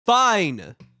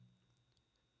Fine.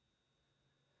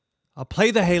 I'll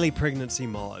play the Haley pregnancy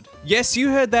mod. Yes, you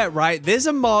heard that right. There's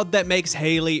a mod that makes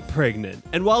Haley pregnant.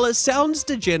 And while it sounds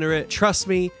degenerate, trust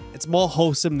me, it's more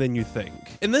wholesome than you think.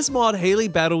 In this mod, Haley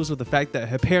battles with the fact that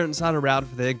her parents aren't around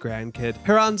for their grandkid,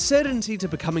 her uncertainty to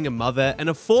becoming a mother, and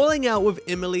a falling out with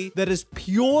Emily that is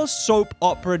pure soap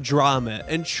opera drama.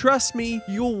 And trust me,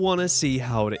 you'll want to see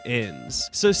how it ends.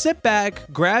 So sit back,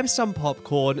 grab some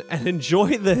popcorn, and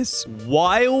enjoy this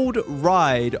wild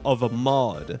ride of a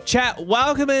mod. Chat,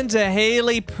 welcome into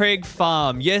Haley Prig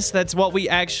Farm. Yes, that's what we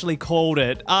actually called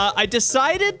it. I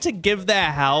decided to give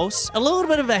their house a little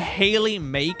bit of a Haley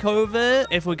makeover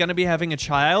if we're going to be having a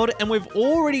child, and we've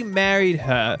already married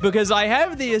her because I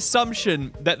have the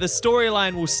assumption that the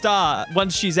storyline will start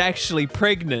once she's actually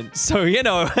pregnant. So, you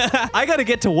know, I got to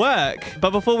get to work. But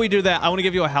before we do that, I want to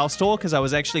give you a house tour because I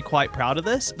was actually quite proud of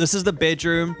this. This is the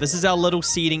bedroom. This is our little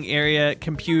seating area,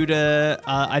 computer.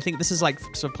 I think this is like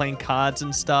sort of playing cards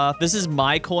and stuff. This is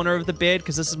my corner of the bed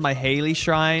because this is my Haley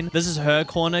shrine. This is her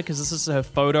corner because this is her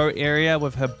photo area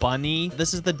with her bunny.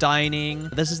 This is the dining.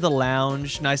 This is the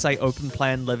lounge. Nice like open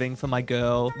plan living for my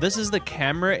girl. This is the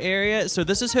camera area. So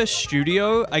this is her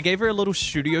studio. I gave her a little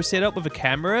studio setup with a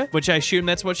camera, which I assume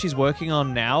that's what she's working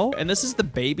on now. And this is the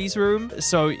baby's room.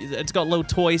 So it's got a little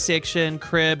toy section,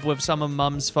 crib with some of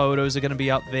Mum's photos are going to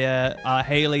be up there.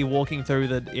 Haley walking through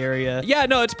the area. Yeah,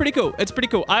 no, it's pretty cool. It's pretty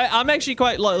cool. I'm actually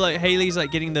quite like Haley's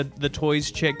like getting the toys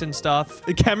checked and stuff.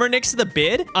 The camera next to the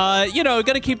bed. You know,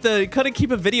 gotta keep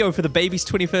a video for the baby's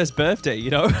 21st birthday, you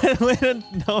know? Let her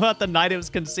know about the night it was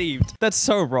conceived. That's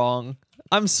so wrong.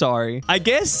 I'm sorry. I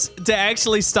guess to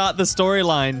actually start the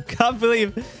storyline, can't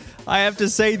believe I have to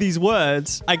say these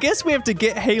words. I guess we have to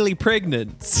get Haley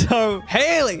pregnant. So,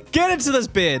 Haley, get into this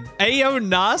bed. Ayo,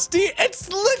 nasty. It's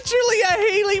literally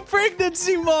a Haley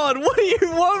pregnancy mod. What do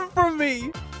you want from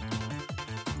me?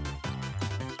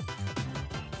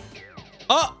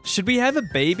 Oh, should we have a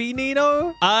baby,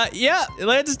 Nino? Yeah,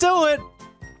 let's do it.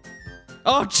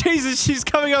 Oh, Jesus, she's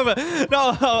coming over.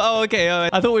 No, oh, okay.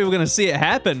 I thought we were going to see it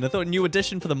happen. I thought a new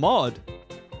addition for the mod.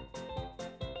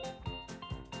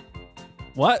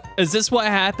 What? Is this what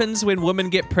happens when women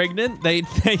get pregnant? They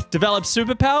develop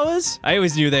superpowers? I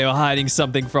always knew they were hiding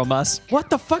something from us. What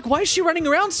the fuck? Why is she running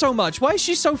around so much? Why is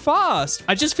she so fast?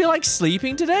 I just feel like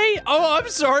sleeping today. Oh, I'm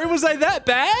sorry. Was I that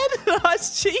bad?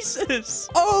 Jesus.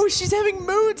 Oh, she's having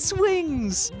mood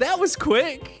swings. That was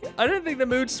quick. I don't think the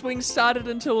mood swings started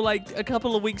until like a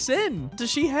couple of weeks in.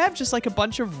 Does she have just like a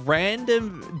bunch of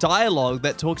random dialogue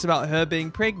that talks about her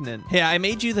being pregnant? Here, I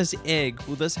made you this egg.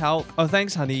 Will this help? Oh,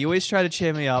 thanks, honey. You always try to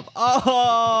cheer me up.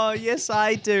 Oh, yes,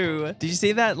 I do. Did you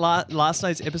see that last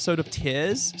night's episode of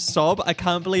Tears? Sob, I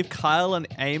can't believe Kyle and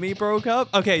Amy broke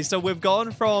up. Okay, so we've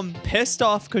gone from pissed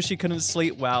off because she couldn't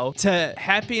sleep well to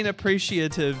happy and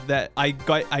appreciative that I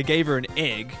gave her an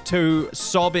egg to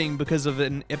sobbing because of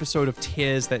an episode of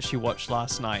Tears that she watched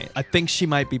last night. I think she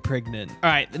might be pregnant. All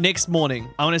right, the next morning,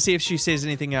 I want to see if she says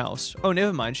anything else. Oh,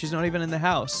 never mind. She's not even in the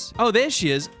house. Oh, there she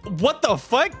is. What the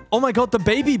fuck? Oh my God, the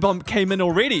baby bump came in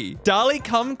already. Darling,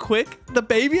 come quick. The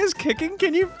baby is kicking.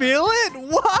 Can you feel it?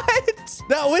 What?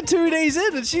 Now we're 2 days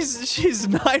in and she's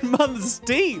 9 months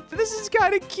deep. This is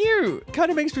kind of cute. Kind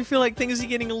of makes me feel like things are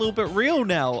getting a little bit real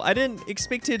now. I didn't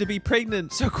expect her to be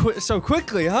pregnant so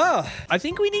quickly, huh? I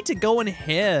think we need to go in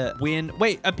here when...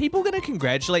 Wait, are people going to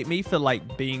congratulate me for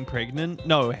like being pregnant?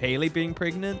 No, Haley being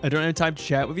pregnant? I don't have time to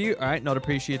chat with you. All right, not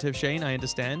appreciative, Shane. I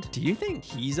understand. Do you think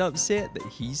he's upset that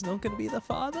he's not going to be the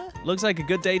father? Looks like a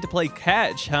good day to play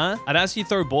catch, huh? I'd ask you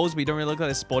throw balls, but you don't really look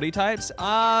like sporty types.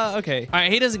 Okay. All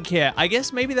right, he doesn't care. I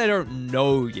guess maybe they don't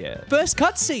know yet. First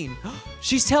cutscene.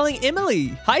 She's telling Emily.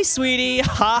 Hi, sweetie.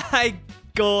 Hi,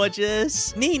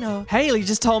 gorgeous. Nino, Haley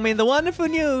just told me the wonderful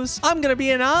news. I'm gonna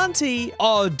be an auntie.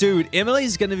 Oh, dude,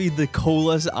 Emily's gonna be the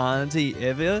coolest auntie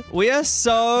ever. We are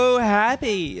so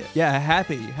happy. Yeah,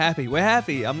 happy. We're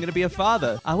happy. I'm gonna be a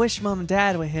father. I wish mom and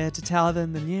dad were here to tell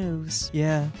them the news.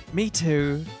 Yeah, me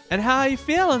too. And how are you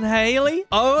feeling, Haley?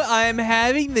 Oh, I'm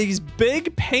having these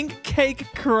big pink cake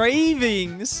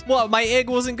cravings. What, my egg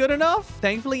wasn't good enough?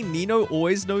 Thankfully, Nino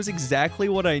always knows exactly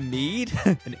what I need.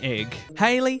 An egg.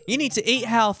 Haley, you need to eat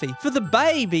healthy for the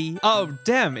baby. Oh,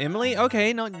 damn, Emily.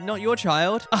 Okay, not your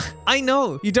child. I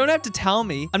know. You don't have to tell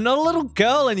me. I'm not a little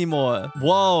girl anymore.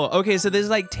 Whoa. Okay, so there's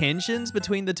like tensions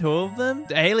between the two of them.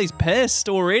 Haley's pissed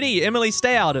already. Emily,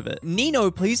 stay out of it. Nino,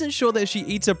 please ensure that she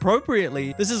eats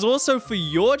appropriately. This is also for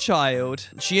your child.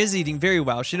 She is eating very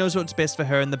well. She knows what's best for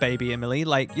her and the baby, Emily.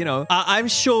 Like, you know, I'm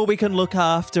sure we can look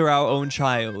after our own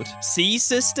child. See,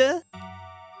 sister?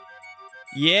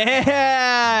 Yeah,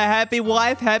 happy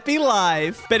wife, happy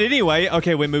life. But anyway,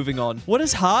 okay, we're moving on. What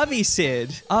has Harvey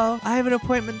said? Oh, I have an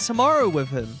appointment tomorrow with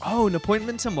him. Oh, an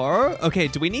appointment tomorrow? Okay,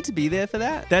 do we need to be there for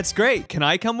that? That's great. Can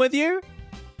I come with you?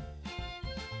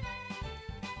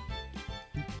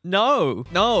 No,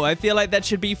 I feel like that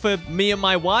should be for me and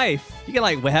my wife. You can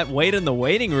like wait in the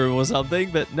waiting room or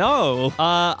something, but no.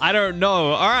 I don't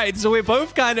know. All right, so we're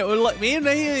both kind of like me and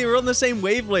Haley are on the same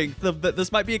wavelength.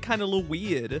 This might be a kind of little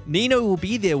weird. Nino will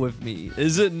be there with me.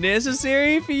 Is it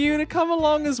necessary for you to come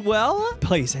along as well?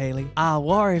 Please, Haley. I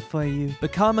worry for you.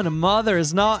 Becoming a mother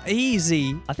is not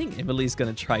easy. I think Emily's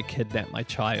gonna try kidnap my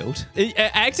child.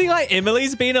 Acting like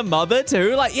Emily's been a mother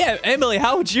too. Like, yeah, Emily,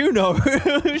 how would you know?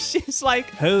 She's like,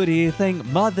 who do you think,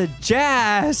 Mother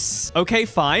Jess? Okay,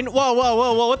 fine. Whoa,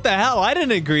 what the hell? I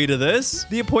didn't agree to this.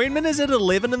 The appointment is at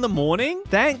 11 in the morning?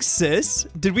 Thanks, sis.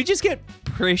 Did we just get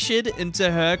pressured into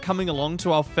her coming along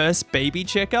to our first baby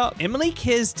checkup? Emily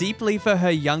cares deeply for her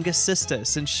younger sister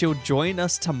since she'll join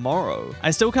us tomorrow.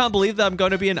 I still can't believe that I'm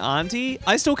going to be an auntie.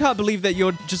 I still can't believe that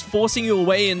you're just forcing your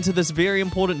way into this very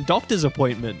important doctor's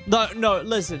appointment. No,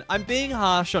 listen, I'm being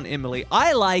harsh on Emily.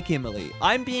 I like Emily.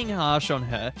 I'm being harsh on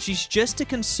her. She's just a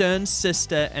concerned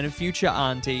sister and a future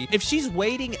auntie. If she's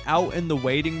waiting out in the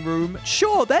waiting room,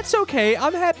 sure, that's okay.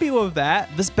 I'm happy with that.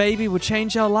 This baby will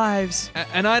change our lives.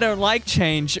 And I don't like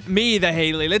change. Me either,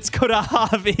 Haley. Let's go to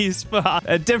Harvey's for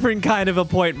a different kind of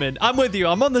appointment. I'm with you.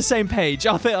 I'm on the same page.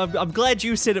 I'm glad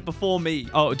you said it before me.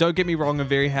 Oh, don't get me wrong. I'm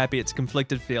very happy. It's a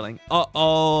conflicted feeling.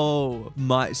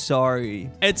 Sorry.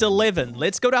 It's 11.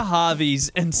 Let's go to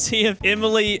Harvey's and see if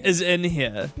Emily is in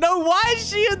here. No, why is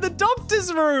she in the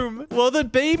doctor's room? Well, the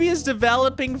baby is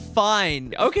developing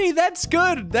fine. Okay, that's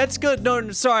good. That's good.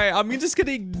 No, sorry. I'm just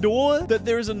gonna ignore that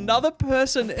there is another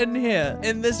person in here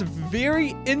in this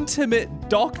very intimate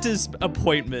doctor's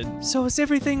appointment. So is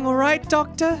everything all right,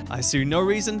 doctor? I see no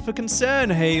reason for concern,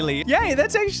 Haley. Yay,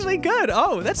 that's actually good.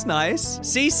 Oh, that's nice.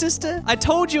 See, sister? I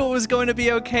told you it was going to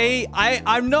be okay.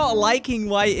 I'm not liking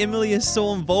why Emily is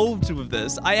so involved with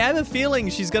this. I have a feeling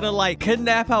she's gonna like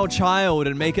kidnap our child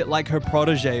and make it like her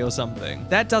protege or something.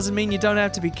 That doesn't mean you don't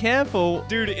have to be careful.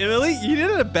 Dude, Emily, you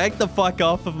need to back the fuck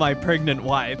off of my pregnant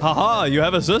wife. Haha, you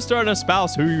have a sister and a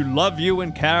spouse who love you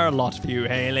and care a lot for you,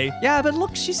 Haley. Yeah, but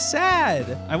look, she's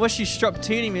sad. I wish she stopped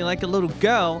treating me like a little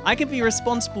girl. I can be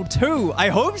responsible too. I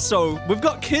hope so. We've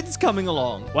got kids coming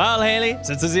along. Well, Haley,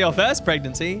 since this is your first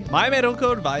pregnancy, my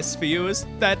medical advice for you is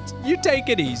that you take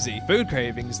it easy. Food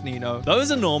cravings, Nino.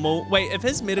 Those are normal. Wait, if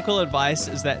his medical advice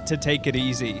is that to take it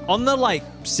easy, on the like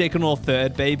second or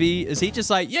third baby, is he just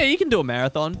like, yeah, you can do a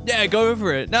marathon. Yeah, go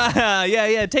for it. Nah,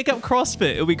 yeah, take up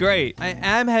CrossFit. It'll be great. I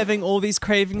am having all these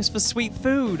cravings for sweet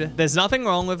food. There's nothing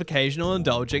wrong with occasional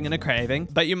indulging in a craving,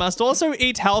 but you must also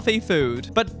eat healthy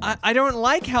food. But I don't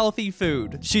like healthy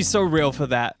food. She's so real for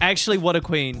that. Actually, what a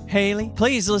queen. Haley,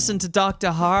 please listen to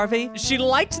Dr. Harvey. She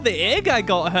liked the egg I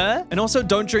got her. And also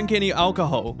don't drink any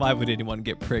alcohol. Why would anyone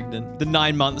get pregnant? The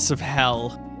 9 months of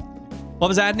hell. What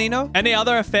was that, Nino? Any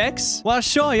other effects? Well,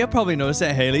 sure, you'll probably notice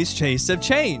that Haley's tastes have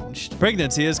changed.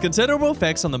 Pregnancy has considerable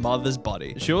effects on the mother's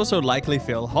body. She also likely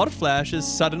feel hot flashes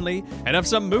suddenly and have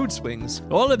some mood swings.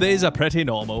 All of these are pretty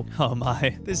normal. Oh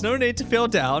my. There's no need to feel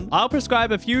down. I'll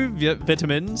prescribe a few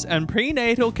vitamins and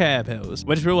prenatal care pills,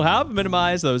 which will help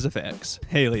minimize those effects.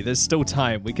 Haley, there's still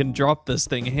time. We can drop this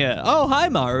thing here. Oh, hi,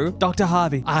 Maru. Dr.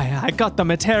 Harvey. I got the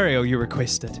material you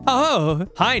requested. Oh,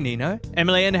 hi, Nino.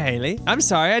 Emily and Haley. I'm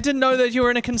sorry, I didn't know that you're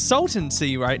in a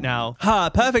consultancy right now.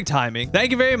 Perfect timing.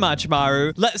 Thank you very much,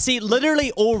 Maru. Let's see,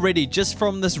 literally already just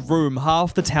from this room,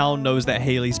 half the town knows that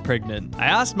Haley's pregnant. I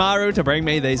asked Maru to bring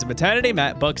me these maternity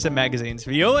books and magazines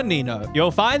for you and Nino.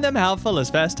 You'll find them helpful as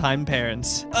first-time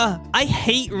parents. I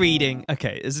hate reading.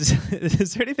 Okay, is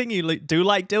there anything you do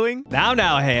like doing?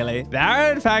 Now, Haley.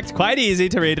 They're in fact quite easy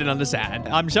to read and understand.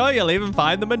 I'm sure you'll even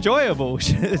find them enjoyable.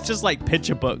 It's just like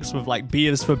picture books with like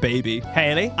beers for baby.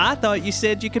 Haley, I thought you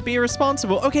said you could be responsible.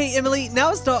 Okay, Emily, now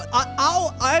it's not.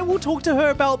 I will talk to her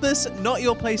about this. Not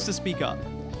your place to speak up.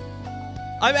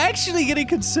 I'm actually getting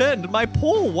concerned. My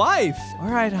poor wife. All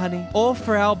right, honey. All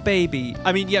for our baby.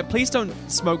 I mean, yeah, please don't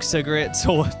smoke cigarettes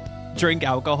or drink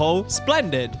alcohol.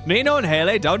 Splendid. Nino and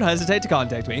Haley, don't hesitate to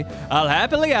contact me. I'll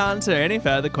happily answer any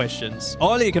further questions.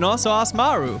 Or you can also ask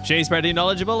Maru. She's pretty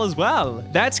knowledgeable as well.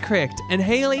 That's correct. And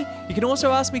Haley, you can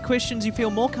also ask me questions you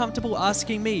feel more comfortable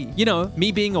asking me. You know,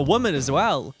 me being a woman as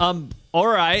well. All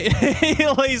right.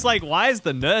 He's like, why is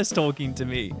the nurse talking to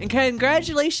me? And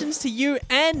congratulations to you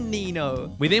and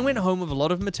Nino. We then went home with a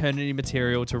lot of maternity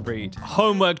material to read.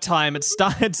 Homework time. It's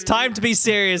time to be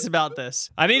serious about this.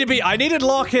 I need to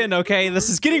lock in, okay? This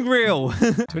is getting real.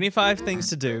 25 things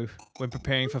to do when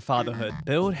preparing for fatherhood.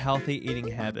 Build healthy eating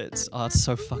habits. Oh, it's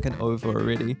so fucking over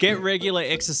already. Get regular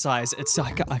exercise.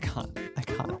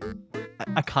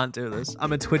 I can't do this.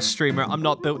 I'm a Twitch streamer. I'm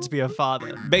not built to be a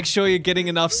father. Make sure you're getting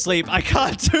enough sleep. I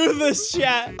can't do this,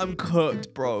 chat. I'm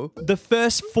cooked, bro. The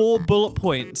first 4 bullet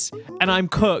points, and I'm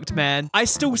cooked, man. I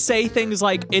still say things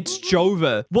like, it's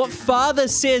Jova. What father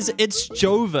says it's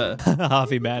Jova?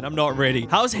 Harvey, man, I'm not ready.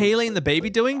 How's Haley and the baby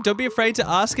doing? Don't be afraid to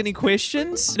ask any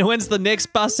questions. When's the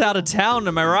next bus out of town?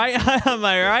 Am I right? Am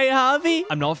I right, Harvey?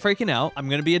 I'm not freaking out. I'm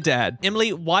gonna be a dad.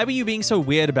 Emily, why were you being so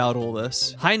weird about all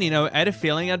this? Hi, Nino. I had a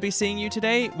feeling I'd be seeing you today.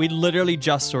 We literally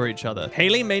just saw each other.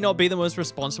 Haley may not be the most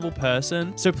responsible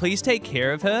person, so please take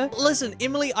care of her. Listen,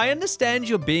 Emily, I understand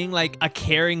you're being like a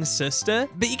caring sister,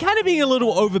 but you're kind of being a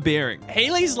little overbearing.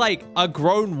 Haley's like a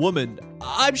grown woman.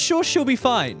 I'm sure she'll be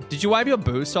fine. Did you wipe your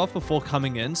boots off before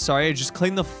coming in? Sorry, I just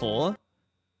cleaned the floor.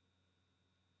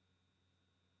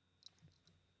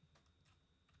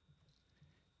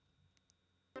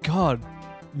 God.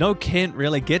 No Kent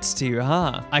really gets to you,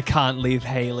 huh? I can't leave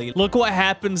Haley. Look what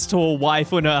happens to a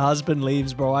wife when her husband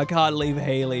leaves, bro. I can't leave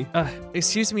Haley.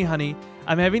 Excuse me, honey.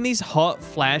 I'm having these hot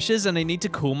flashes and I need to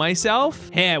cool myself.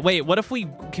 Here, wait, what if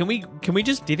can we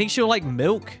just, do you think she'll like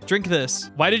milk? Drink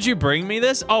this. Why did you bring me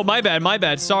this? Oh, my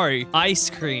bad, sorry. Ice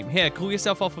cream. Here, cool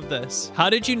yourself off with this. How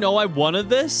did you know I wanted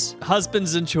this?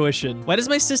 Husband's intuition. Why does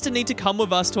my sister need to come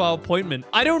with us to our appointment?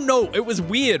 I don't know. It was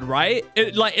weird, right?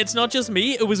 It's not just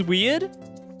me. It was weird.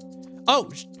 Oh,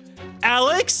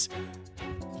 Alex,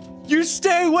 you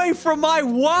stay away from my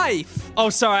wife. Oh,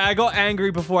 sorry. I got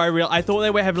angry before I realized. I thought they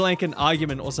were having like an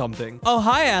argument or something. Oh,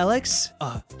 hi, Alex.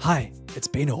 Hi. It's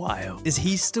been a while. Is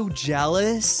he still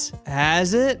jealous?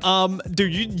 Has it?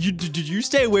 Did you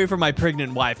stay away from my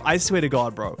pregnant wife? I swear to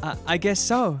God, bro. I guess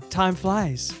so. Time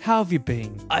flies. How have you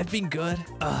been? I've been good.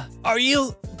 Are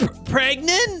you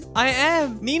pregnant? I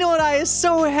am. Nino and I are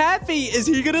so happy. Is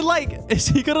he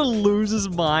gonna lose his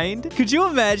mind? Could you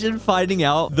imagine finding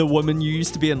out the woman you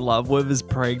used to be in love with is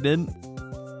pregnant?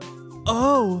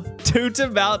 Oh, dude's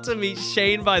about to meet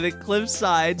Shane by the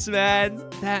cliffsides, man.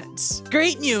 That's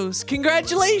great news.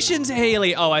 Congratulations,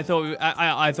 Haley. Oh, I thought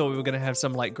we were gonna have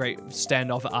some like great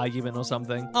standoff argument or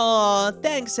something. Oh,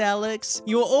 thanks, Alex.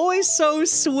 You were always so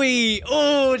sweet.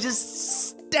 Oh,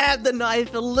 just stab the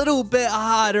knife a little bit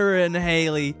harder in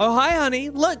Haley. Oh, hi,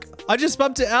 honey. Look, I just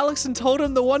bumped to Alex and told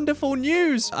him the wonderful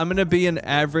news. I'm gonna be an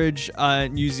average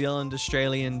New Zealand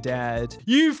Australian dad.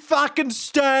 You fucking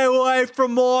stay away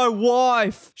from my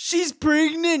wife. She's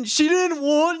pregnant. She didn't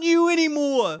want you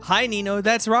anymore. Hi, Nino.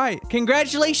 That's right.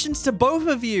 Congratulations to both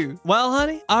of you. Well,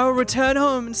 honey, I will return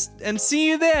home and see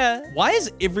you there. Why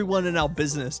is everyone in our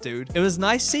business, dude? It was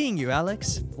nice seeing you,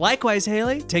 Alex. Likewise,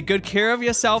 Haley. Take good care of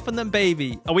yourself and the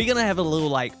baby. Are we gonna have a little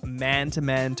like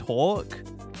man-to-man talk?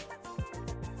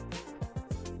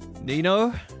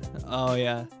 Nino? Oh,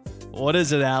 yeah. What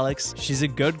is it, Alex? She's a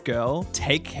good girl.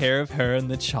 Take care of her and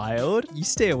the child. You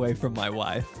stay away from my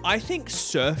wife. I think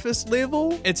surface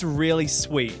level, it's really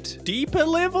sweet. Deeper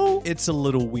level, it's a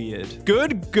little weird.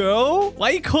 Good girl? Why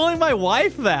are you calling my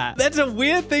wife that? That's a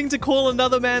weird thing to call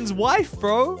another man's wife,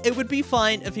 bro. It would be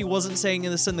fine if he wasn't saying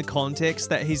this in the context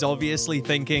that he's obviously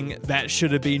thinking that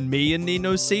should have been me in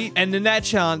Nino's seat. And in that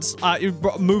chance,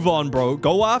 move on, bro.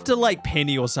 Go after like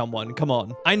Penny or someone. Come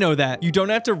on. I know that. You don't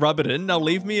have to rub it in. Now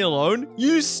leave me alone.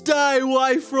 You stay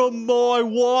away from my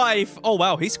wife. Oh,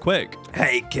 wow. He's quick.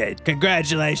 Hey, kid.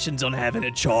 Congratulations on having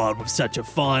a child with such a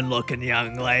fine-looking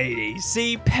young lady.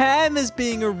 See, Pam is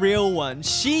being a real one.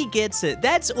 She gets it.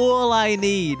 That's all I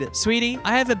need. Sweetie,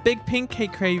 I have a big pink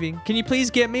cake craving. Can you please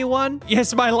get me one?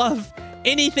 Yes, my love.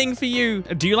 Anything for you.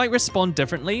 Do you like respond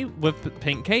differently with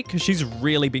pink cake? Because she's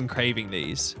really been craving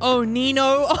these. Oh,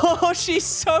 Nino. Oh, she's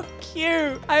so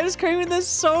cute. I was craving this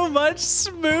so much.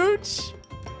 Smooch.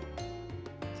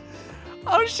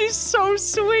 Oh, she's so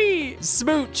sweet.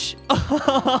 Smooch.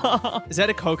 Is that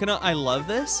a coconut? I love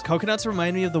this. Coconuts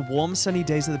remind me of the warm, sunny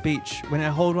days of the beach. When I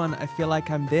hold one, I feel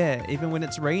like I'm there, even when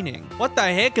it's raining. What the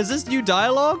heck? Is this new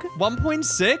dialogue?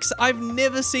 1.6? I've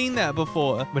never seen that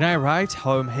before. When I arrived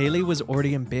home, Haley was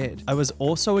already in bed. I was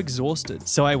also exhausted,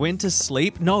 so I went to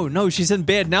sleep. No, she's in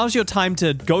bed. Now's your time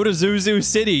to go to Zuzu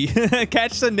City.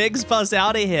 Catch the next bus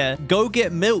out of here. Go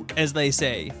get milk, as they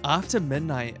say. After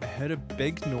midnight, I heard a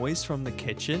big noise from the the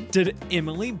kitchen? Did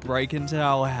Emily break into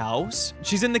our house?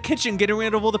 She's in the kitchen getting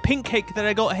rid of all the pink cake that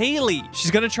I got Haley.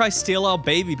 She's gonna try steal our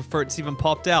baby before it's even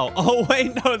popped out. Oh,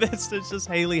 wait, no, that's just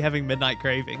Haley having midnight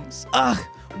cravings. Ugh.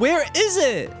 Where is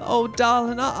it? Oh,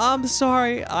 darling, I'm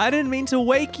sorry. I didn't mean to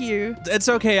wake you. It's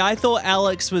okay. I thought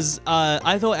Alex was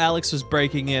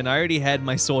breaking in. I already had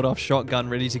my sawed-off shotgun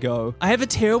ready to go. I have a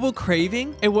terrible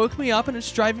craving. It woke me up and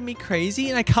it's driving me crazy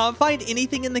and I can't find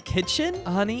anything in the kitchen.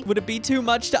 Honey, would it be too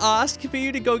much to ask for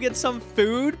you to go get some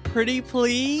food? Pretty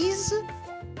please?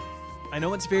 I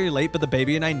know it's very late, but the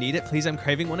baby and I need it. Please, I'm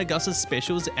craving one of Gus's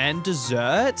specials and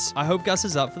desserts. I hope Gus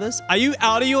is up for this. Are you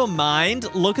out of your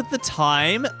mind? Look at the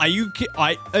time.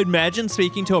 I imagine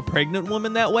speaking to a pregnant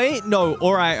woman that way. No,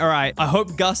 all right. I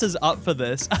hope Gus is up for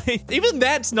this. Even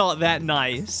that's not that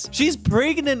nice. She's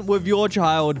pregnant with your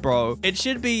child, bro. It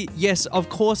should be, yes, of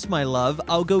course, my love.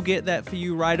 I'll go get that for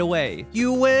you right away.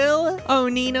 You will? Oh,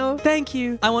 Nino, thank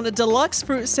you. I want a deluxe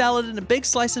fruit salad and a big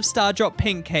slice of Star Drop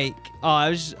pink cake. Oh, I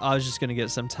was just gonna get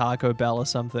some Taco Bell or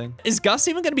something. Is Gus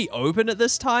even gonna be open at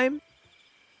this time?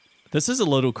 This is a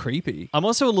little creepy. I'm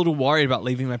also a little worried about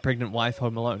leaving my pregnant wife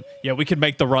home alone. Yeah, we can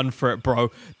make the run for it, bro.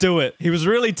 Do it. He was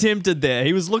really tempted there.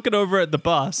 He was looking over at the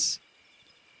bus.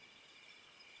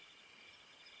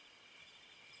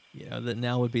 You know, that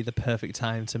now would be the perfect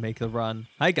time to make the run.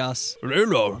 Hi, Gus.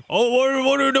 Nino. Oh,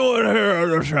 what are you doing here in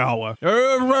the shower?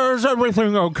 Is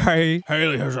everything okay?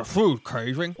 Haley has a food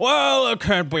craving. Well, it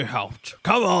can't be helped.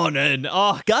 Come on in.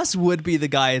 Oh, Gus would be the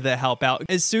guy that help out.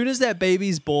 As soon as that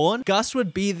baby's born, Gus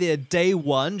would be there day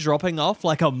one, dropping off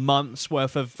like a month's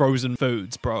worth of frozen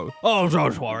foods, bro. Oh,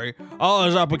 don't worry. I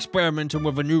was up experimenting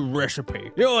with a new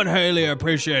recipe. You and Haley are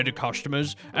appreciated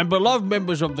customers and beloved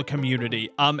members of the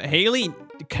community. Haley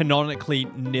canonically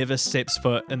never steps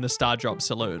foot in the Star Drop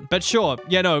saloon. But sure,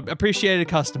 yeah, no, appreciated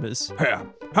customers. Here,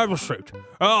 have a seat.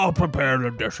 I'll prepare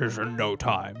the dishes in no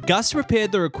time. Gus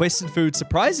prepared the requested food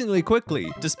surprisingly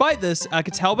quickly. Despite this, I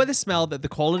could tell by the smell that the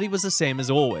quality was the same as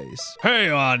always. Hey,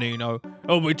 Nino.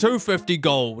 It'll be $2.50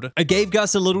 gold. I gave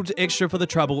Gus a little extra for the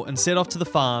trouble and set off to the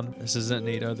farm. This isn't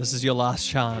Nino. This is your last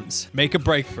chance. Make a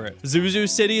break for it. Zuzu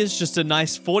City is just a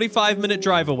nice 45-minute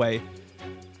drive away.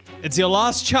 It's your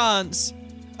last chance.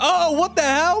 Oh, what the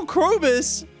hell?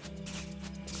 Krobus?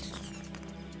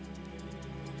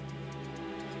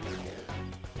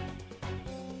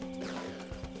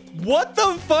 What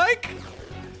the fuck?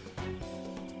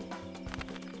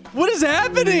 What is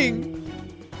happening?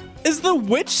 Is the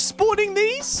witch spawning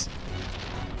these?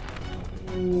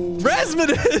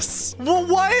 Rasmus! Well,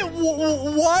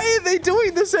 why are they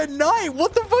doing this at night?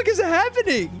 What the fuck is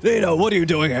happening? Nino, what are you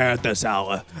doing here at this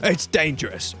hour? It's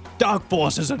dangerous. Dark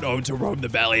forces are known to roam the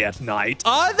valley at night.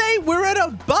 Are they? We're at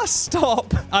a bus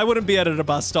stop. I wouldn't be at a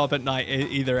bus stop at night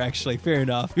either, actually. Fair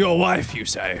enough. Your wife, you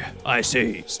say? I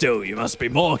see. Still, you must be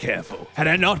more careful. Had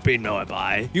I not been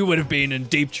nearby, you would have been in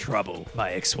deep trouble. My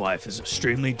ex-wife is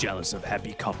extremely jealous of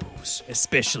happy couples,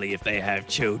 especially if they have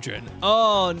children.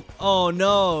 Oh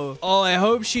no. Oh, I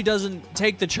hope she doesn't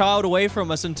take the child away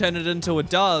from us and turn it into a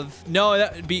dove. No,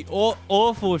 that would be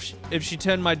awful if she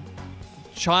turned my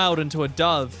child into a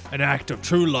dove. An act of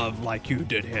true love like you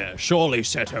did here surely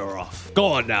set her off. Go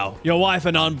on now. Your wife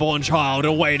and unborn child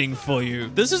are waiting for you.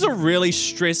 This is a really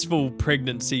stressful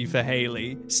pregnancy for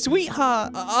Haley.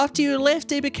 Sweetheart, after you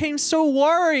left, I became so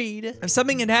worried. If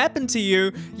something had happened to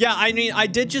you, yeah, I mean, I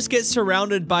did just get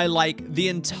surrounded by like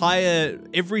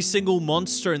every single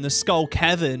monster in the Skull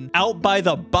Cavern out by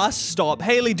the bus stop.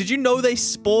 Haley, did you know they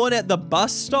spawn at the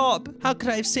bus stop? How could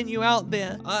I have sent you out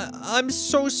there? I'm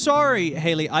so sorry.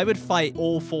 Haley, I would fight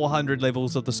all 400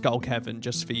 levels of the Skull Cavern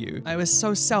just for you. I was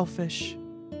so selfish.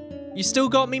 You still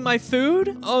got me my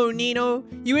food? Oh, Nino,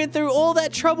 you went through all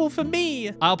that trouble for me.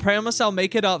 I'll promise I'll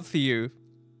make it up for you.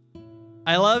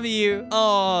 I love you.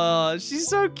 Oh, she's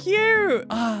so cute.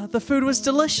 Ah, the food was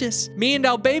delicious. Me and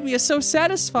our baby are so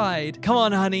satisfied. Come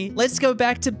on, honey. Let's go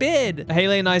back to bed.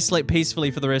 Haley and I slept peacefully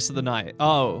for the rest of the night.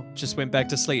 Oh, just went back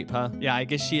to sleep, huh? Yeah, I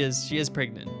guess she is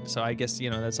pregnant. So I guess,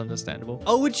 you know, that's understandable.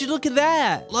 Oh, would you look at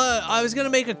that? Look, I was going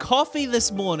to make a coffee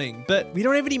this morning, but we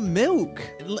don't have any milk.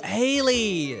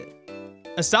 Haley.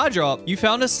 A Star Drop. You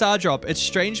found a Star Drop. It's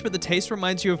strange, but the taste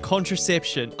reminds you of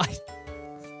contraception.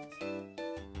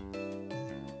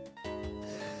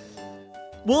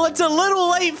 Well, it's a little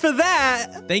late for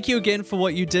that. Thank you again for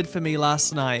what you did for me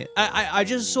last night. I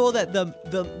just saw that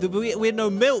we had no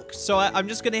milk, so I'm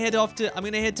just gonna head off to. I'm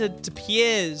gonna head to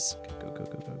Pierre's.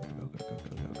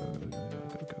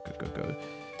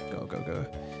 Go.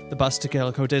 The bus to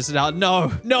Calico Desert out.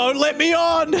 No, let me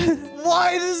on.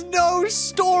 Why does no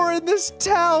store in this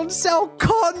town sell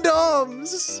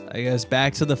condoms? I guess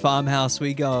back to the farmhouse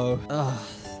we go. Ugh.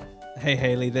 Hey,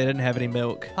 Haley, they didn't have any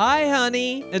milk. Hi,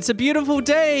 honey. It's a beautiful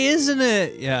day, isn't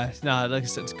it? Yeah, no,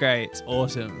 it's great. It's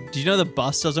awesome. Do you know the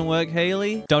bus doesn't work,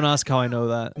 Haley? Don't ask how I know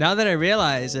that. Now that I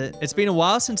realize it, it's been a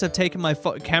while since I've taken my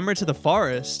camera to the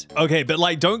forest. Okay, but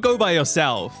like, don't go by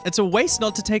yourself. It's a waste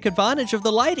not to take advantage of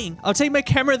the lighting. I'll take my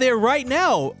camera there right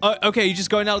now. Okay, you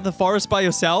just going out of the forest by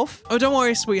yourself? Oh, don't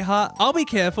worry, sweetheart. I'll be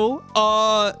careful.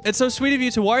 It's so sweet of you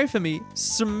to worry for me.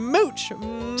 Smooch.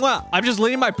 Mwah. I'm just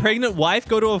letting my pregnant wife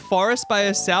go to a forest by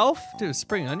herself? Dude,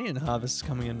 spring onion harvest is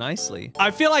coming in nicely. I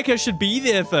feel like I should be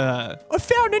there for her. I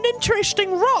found an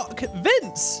interesting rock,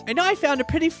 Vince. And I found a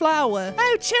pretty flower.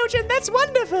 Oh, children, that's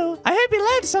wonderful. I hope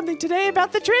you learned something today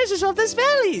about the treasures of this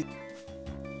valley.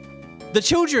 The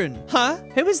children. Huh?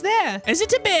 Who was there? Is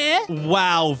it a bear?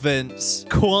 Wow, Vince.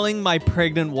 Calling my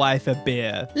pregnant wife a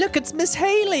bear. Look, it's Miss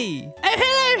Haley. Oh,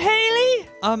 hello,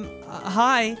 Haley.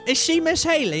 Hi. Is she Miss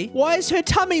Haley? Why is her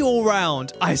tummy all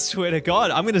round? I swear to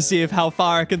God, I'm gonna see how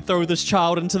far I can throw this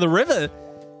child into the river.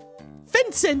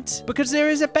 Vincent! Because there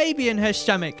is a baby in her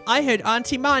stomach. I heard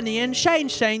Auntie Marnie and Shane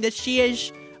saying that she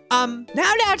is,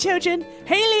 Now, children.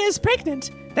 Haley is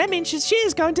pregnant. That means she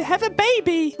is going to have a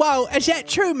baby. Wow, is that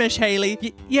true, Miss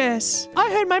Haley? Yes.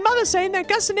 I heard my mother saying that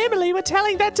Gus and Emily were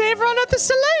telling that to everyone at the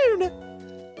saloon.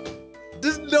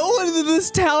 Does no one in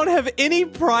this town have any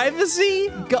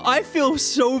privacy? I feel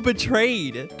so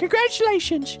betrayed.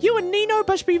 Congratulations. You and Nino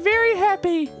must be very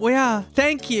happy. We are.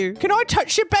 Thank you. Can I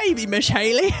touch your baby, Miss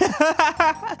Haley?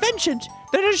 Vincent,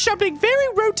 that is something very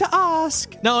rude to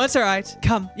ask. No, it's all right.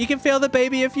 Come, you can feel the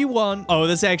baby if you want. Oh,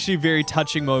 this is actually a very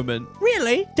touching moment.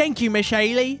 Really? Thank you, Miss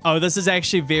Haley. Oh, this is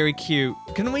actually very cute.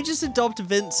 Can we just adopt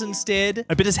Vince instead?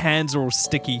 I bet his hands are all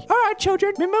sticky. All right,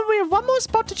 children. Remember, we have one more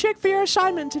spot to check for your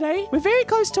assignment today. We're very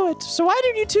close to it, so why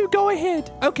don't you two go ahead?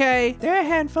 Okay. They're a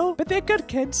handful, but they're good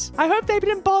kids. I hope they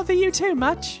didn't bother you too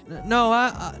much. No,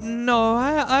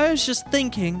 I was just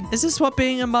thinking, is this what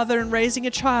being a mother and raising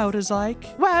a child is like?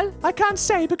 Well, I can't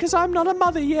say because I'm not a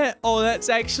mother yet. Oh, that's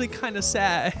actually kind of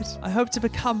sad. I hope to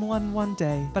become one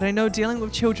day, but I know dealing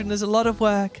with children is a lot of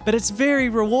work, but it's very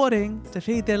rewarding to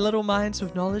feed their little minds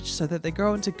with knowledge so that they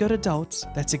grow into good adults.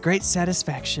 That's a great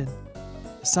satisfaction.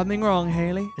 Something wrong,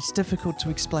 Haley? It's difficult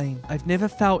to explain. I've never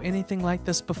felt anything like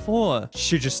this before.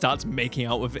 She just starts making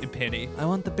out with Penny. I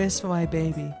want the best for my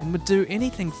baby and would do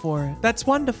anything for it. That's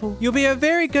wonderful. You'll be a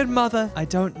very good mother. I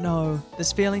don't know.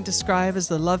 This feeling described as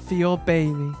the love for your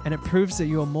baby, and it proves that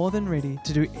you are more than ready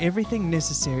to do everything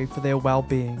necessary for their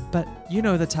well-being. But you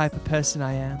know the type of person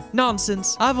I am.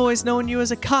 Nonsense. I've always known you as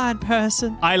a kind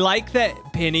person. I like that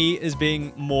Penny is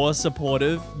being more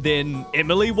supportive than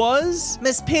Emily was.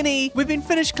 Miss Penny, we've been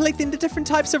finished collecting the different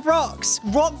types of rocks.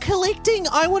 Rock collecting?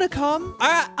 I want to come.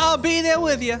 I'll be there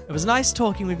with you. It was nice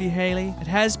talking with you, Haley. It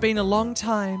has been a long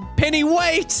time. Penny,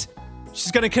 wait!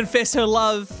 She's gonna confess her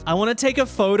love. I want to take a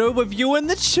photo with you and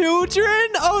the children.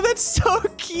 Oh, that's so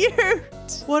cute.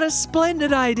 What a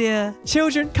splendid idea.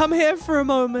 Children, come here for a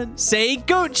moment. Say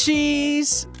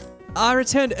Gucci's. I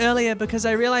returned earlier because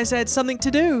I realized I had something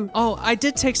to do. Oh, I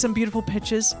did take some beautiful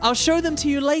pictures. I'll show them to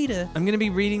you later. I'm gonna be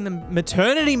reading the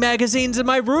maternity magazines in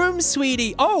my room,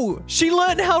 sweetie. Oh, she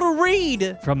learned how to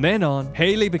read. From then on,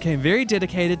 Haley became very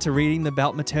dedicated to reading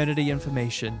about maternity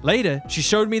information. Later, she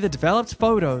showed me the developed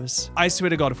photos. I swear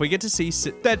to God, if we get to see...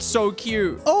 That's so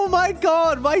cute. Oh my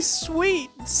God, my sweet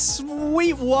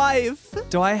wife.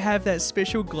 Do I have that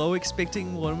special glow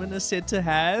expecting woman is said to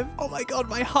have? Oh my God,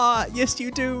 my heart. Yes,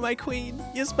 you do, my queen.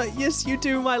 Yes, you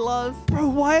do, my love. Bro,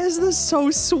 why is this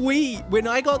so sweet? When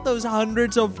I got those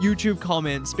hundreds of YouTube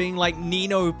comments being like,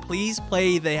 Nino, please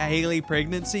play the Haley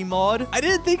pregnancy mod, I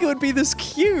didn't think it would be this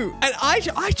cute. And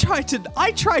I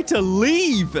tried to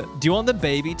leave. Do you want the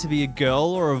baby to be a girl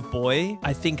or a boy?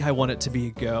 I think I want it to be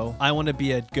a girl. I want to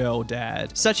be a girl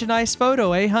dad. Such a nice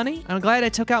photo, eh, honey? I'm glad I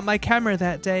took out my camera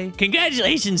that day.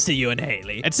 Congratulations to you and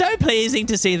Haley. It's so pleasing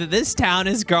to see that this town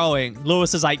is growing.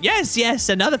 Lewis is like, yes,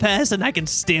 another person I can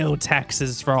steal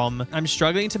taxes from. I'm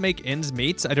struggling to make ends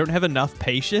meet. I don't have enough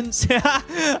patience.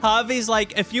 Harvey's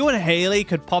like, if you and Haley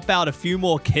could pop out a few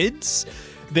more kids,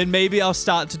 then maybe I'll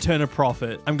start to turn a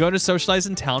profit. I'm going to socialize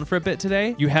in town for a bit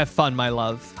today. You have fun, my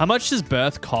love. How much does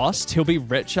birth cost? He'll be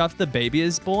rich after the baby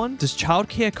is born. Does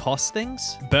childcare cost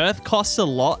things? Birth costs a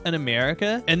lot in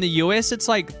America. In the US, it's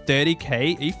like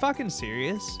 30K. Are you fucking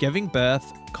serious? Giving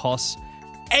birth costs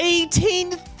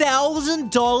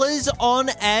 $18,000 on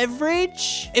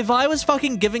average? If I was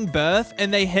fucking giving birth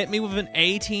and they hit me with an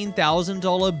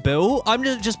 $18,000 bill, I'm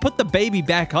just put the baby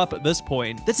back up at this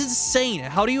point. That's insane.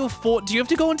 How do you afford? Do you have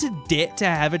to go into debt to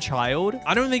have a child?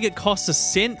 I don't think it costs a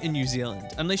cent in New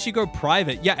Zealand unless you go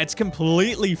private. Yeah, it's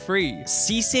completely free.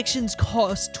 C-sections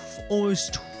cost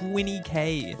almost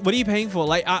 20K. What are you paying for?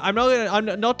 Like, I'm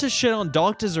not to shit on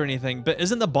doctors or anything, but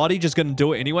isn't the body just gonna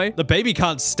do it anyway? The baby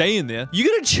can't stay in there. You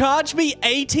gonna charge me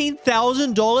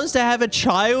 $18,000 to have a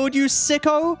child, you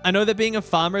sicko? I know that being a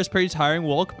farmer is pretty tiring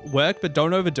work, but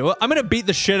don't overdo it. I'm gonna beat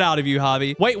the shit out of you,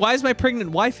 Harvey. Wait, why is my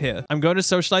pregnant wife here? I'm going to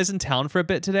socialize in town for a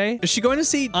bit today. Is she going to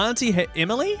see Auntie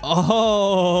Emily?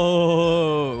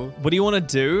 Oh, what do you want to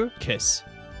do? Kiss.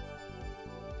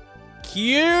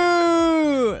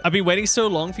 Cute. I've been waiting so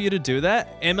long for you to do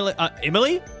that. Emily?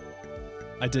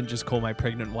 I didn't just call my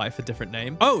pregnant wife a different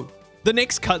name. Oh, the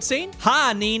next cutscene?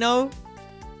 Hi, Nino.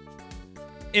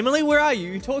 Emily, where are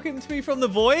you? You talking to me from the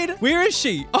void? Where is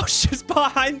she? Oh, she's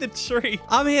behind the tree.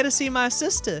 I'm here to see my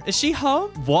sister. Is she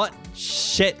home? What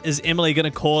shit is Emily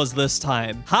gonna cause this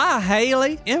time? Hi,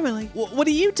 Haley. Emily, what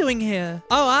are you doing here?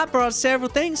 Oh, I brought several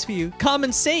things for you. Come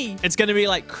and see. It's gonna be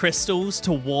like crystals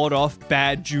to ward off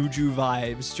bad juju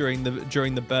vibes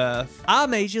during the birth. I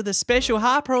made you the special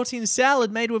high protein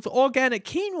salad made with organic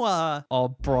quinoa. Oh,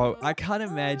 bro, I can't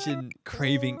imagine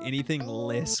craving anything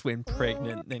less when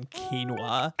pregnant than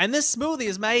quinoa. And this smoothie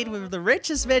is made with the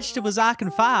richest vegetables I can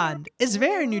find. It's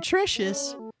very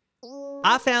nutritious.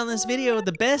 I found this video of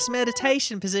the best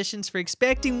meditation positions for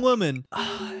expecting women.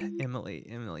 Emily.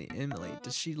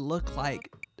 Does she look like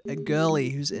a girly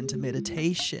who's into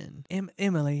meditation?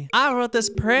 Emily. I wrote this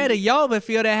prayer to Yoba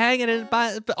for you to hang it in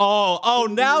by... Oh,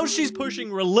 now she's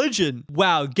pushing religion.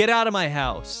 Wow, get out of my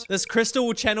house. This crystal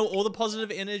will channel all the positive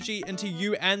energy into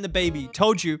you and the baby.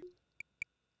 Told you.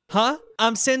 Huh?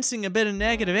 I'm sensing a bit of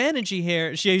negative energy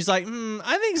here. She's like,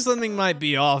 I think something might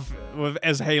be off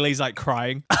as Haley's like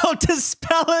crying. I'll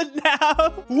dispel it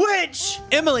now. Witch!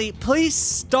 Emily, please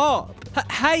stop.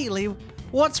 Haley,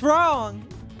 what's wrong?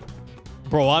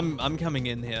 Bro, I'm coming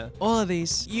in here. All of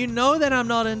these. You know that I'm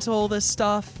not into all this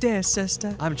stuff. Dear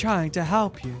sister, I'm trying to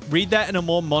help you. Read that in a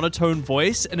more monotone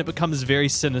voice and it becomes very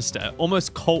sinister.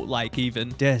 Almost cult-like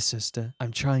even. Dear sister,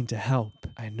 I'm trying to help.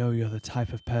 I know you're the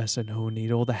type of person who will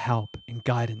need all the help and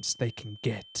guidance they can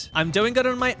get. I'm doing it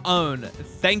on my own.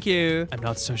 Thank you. I'm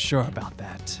not so sure about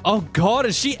that. Oh God,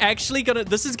 is she actually gonna...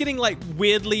 This is getting like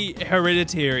weirdly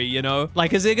hereditary, you know?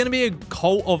 Like, is there gonna be a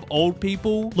cult of old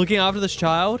people looking after this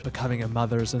child? Becoming a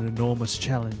mother is an enormous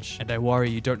challenge, and I worry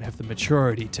you don't have the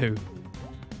maturity to.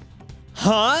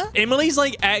 Huh? Emily's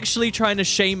like actually trying to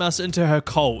shame us into her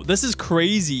cult. This is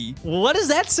crazy. What is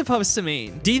that supposed to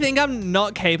mean? Do you think I'm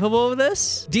not capable of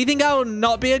this? Do you think I will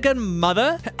not be a good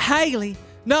mother? Haley,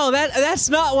 no, that's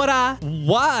not what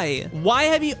Why? Why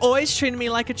have you always treated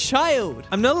me like a child?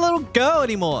 I'm not a little girl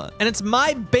anymore, and it's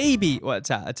my baby. Well,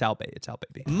 it's our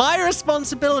baby. My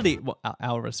responsibility. Well,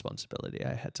 our responsibility.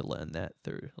 I had to learn that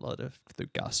through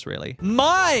Gus, really.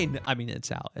 Mine. I mean,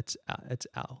 it's our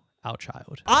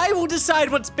child. I will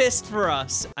decide what's best for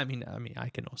us. I mean, I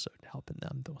can also help in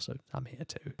them. I'm here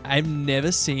too. I've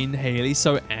never seen Haley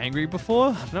so angry before.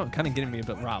 I don't know, kind of getting me a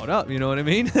bit riled up. You know what I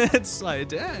mean? It's like,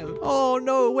 damn. Oh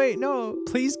no, wait, no.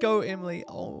 Please go, Emily.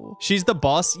 Oh, she's the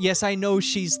boss. Yes, I know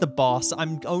she's the boss.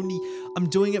 I'm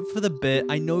doing it for the bit.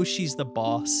 I know she's the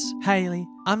boss. Haley,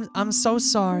 I'm so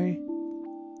sorry.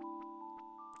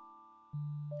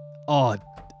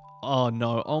 Oh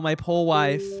no, oh my poor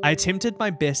wife. I attempted my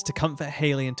best to comfort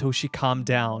Haley until she calmed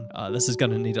down. This is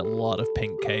gonna need a lot of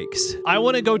pink cakes. I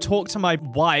wanna go talk to my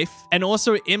wife and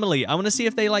also Emily. I wanna see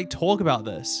if they like talk about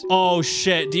this. Oh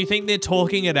shit, do you think they're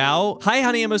talking it out? Hi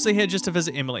honey, I'm mostly here just to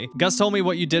visit Emily. Gus told me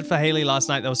what you did for Haley last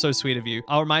night. That was so sweet of you.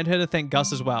 I'll remind her to thank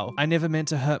Gus as well. I never meant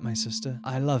to hurt my sister.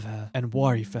 I love her and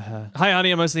worry for her. Hi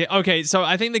honey, I'm mostly here. Okay, so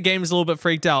I think the game's a little bit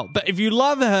freaked out, but if you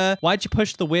love her, why'd you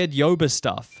push the weird Yoba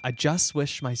stuff? I just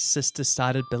wish my sister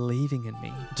started believing in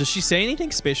me. Does she say anything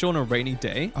special on a rainy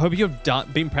day? I hope you've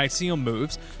been practicing your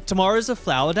moves. Tomorrow's a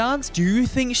flower dance. Do you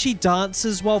think she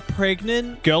dances while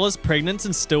pregnant? Girl is pregnant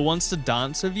and still wants to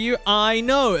dance with you? I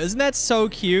know. Isn't that so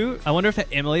cute? I wonder if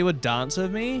Emily would dance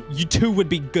with me. You two would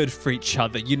be good for each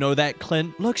other. You know that,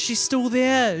 Clint? Look, she's still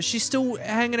there. She's still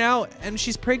hanging out and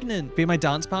she's pregnant. Be my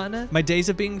dance partner? My days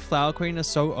of being flower queen are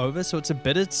so over, so it's a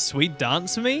bittersweet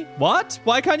dance for me. What?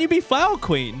 Why can't you be flower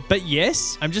queen? But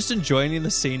yes, I'm just enjoying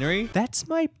the scenery. That's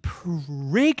my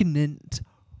pregnant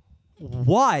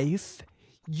wife,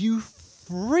 you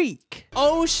freak.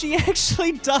 Oh, she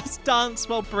actually does dance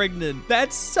while pregnant.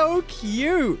 That's so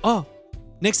cute. Oh,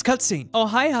 next cutscene. Oh,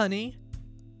 hi, honey.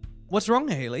 What's wrong,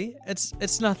 Haley?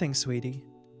 It's nothing, sweetie.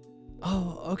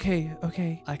 Oh,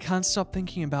 okay. I can't stop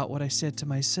thinking about what I said to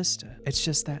my sister. It's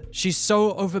just that she's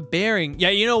so overbearing.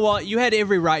 Yeah, you know what? You had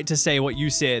every right to say what you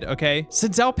said, okay?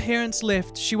 Since our parents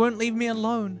left, she won't leave me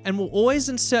alone and will always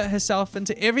insert herself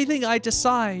into everything I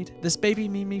decide. This baby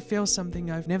made me feel something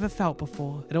I've never felt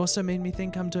before. It also made me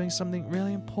think I'm doing something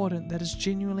really important that is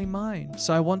genuinely mine.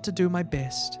 So I want to do my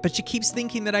best. But she keeps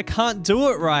thinking that I can't do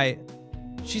it right.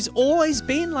 She's always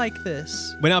been like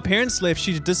this. When our parents left,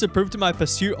 she disapproved of my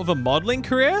pursuit of a modeling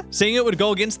career, saying it would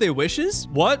go against their wishes.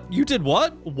 What? You did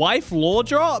what? Wife law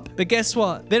drop? But guess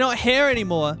what? They're not here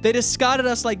anymore. They discarded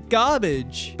us like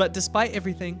garbage. But despite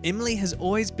everything, Emily has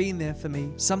always been there for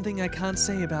me. Something I can't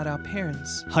say about our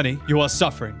parents. Honey, you are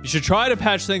suffering. You should try to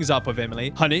patch things up with Emily.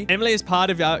 Honey, Emily is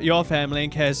part of your family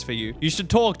and cares for you. You should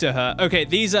talk to her. Okay,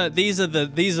 these are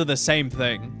the same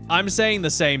thing. I'm saying the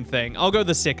same thing. I'll go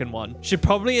the second one. Should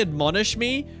probably admonish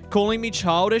me, calling me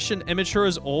childish and immature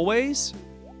as always.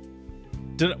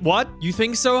 What? You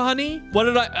think so, honey? What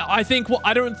did I think? Well,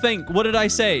 I don't think. What did I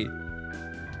say?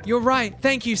 You're right.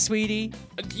 Thank you, sweetie.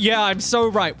 Yeah, I'm so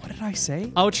right. What did I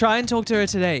say? I'll try and talk to her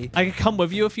today. I can come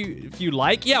with you if you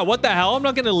like. Yeah, what the hell? I'm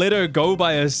not gonna let her go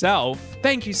by herself.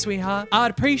 Thank you, sweetheart.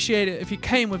 I'd appreciate it if you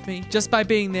came with me. Just by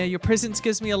being there, your presence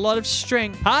gives me a lot of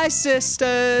strength. Hi,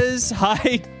 sisters.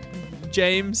 Hi,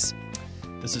 James.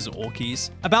 This is Orkies.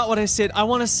 About what I said, I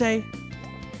want to say...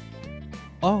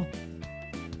 Oh.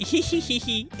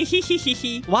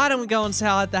 Why don't we go and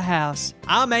sell at the house?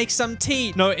 I'll make some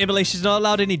tea. No, Emily, she's not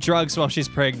allowed any drugs while she's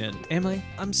pregnant. Emily,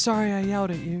 I'm sorry I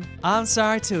yelled at you. I'm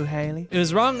sorry too, Haley. It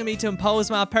was wrong of me to impose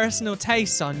my personal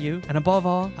tastes on you. And above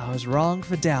all, I was wrong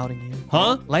for doubting you.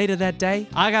 Huh? Later that day,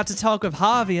 I got to talk with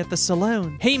Harvey at the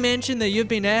saloon. He mentioned that you've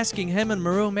been asking him and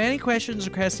Maru many questions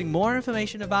requesting more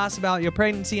information of us about your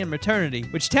pregnancy and maternity,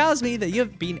 which tells me that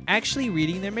you've been actually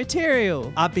reading their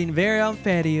material. I've been very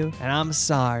unfair to you, and I'm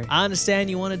sorry. I understand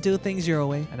you want to do things your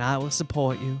way, and I will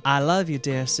support you. I love you,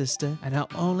 dear sister, and I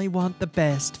only want the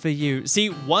best for you. See,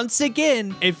 once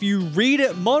again, if you read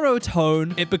it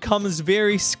monotone, it becomes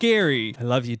very scary. I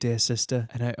love you, dear sister,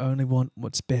 and I only want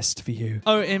what's best for you.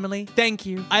 Oh, Emily, thank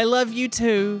you. I love you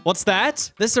too. What's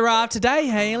that? This arrived today,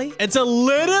 Haley. It's a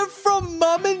letter from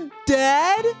Mum and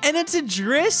Dad, and it's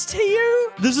addressed to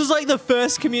you? This is like the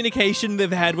first communication they've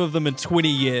had with them in 20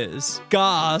 years.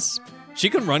 Gasp. She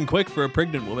can run quick for a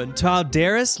pregnant woman. To our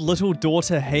dearest little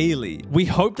daughter, Haley, we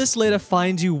hope this letter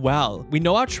finds you well. We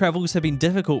know our travels have been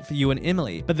difficult for you and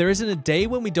Emily, but there isn't a day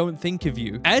when we don't think of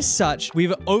you. As such, we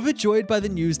are overjoyed by the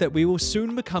news that we will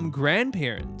soon become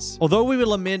grandparents. Although we will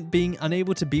lament being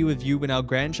unable to be with you when our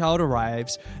grandchild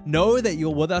arrives, know that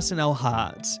you're with us in our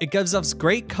hearts. It gives us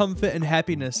great comfort and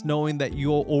happiness knowing that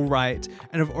you're all right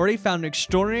and have already found an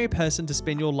extraordinary person to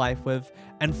spend your life with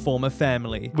and form a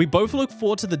family. We both look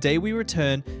forward to the day we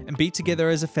return and be together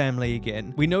as a family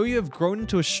again. We know you have grown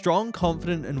into a strong,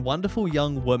 confident, and wonderful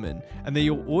young woman, and that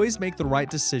you'll always make the right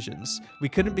decisions. We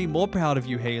couldn't be more proud of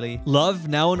you, Haley. Love,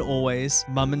 now and always,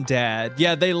 Mum and Dad.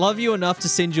 Yeah, they love you enough to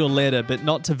send you a letter, but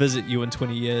not to visit you in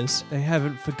 20 years. They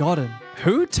haven't forgotten.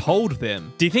 Who told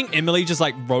them? Do you think Emily just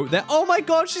like wrote that? Oh my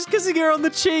god, she's kissing her on the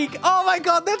cheek. Oh my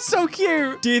god, that's so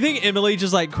cute. Do you think Emily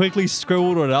just like quickly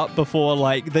scribbled it up before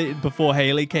before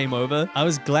Haley came over? I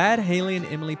was glad Haley and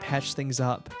Emily patched things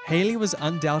up. Haley was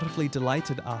undoubtedly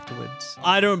delighted afterwards.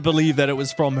 I don't believe that it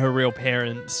was from her real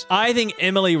parents. I think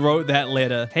Emily wrote that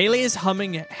letter. Haley is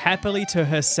humming happily to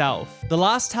herself. The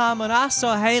last time when I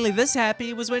saw Haley this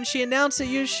happy was when she announced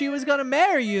that she was gonna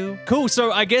marry you. Cool,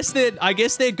 so I guess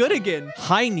they're good again.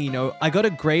 Hi, Nino. I got a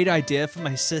great idea for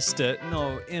my sister.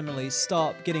 No, Emily,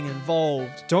 stop getting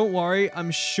involved. Don't worry.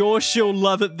 I'm sure she'll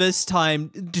love it this time.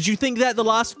 Did you think that the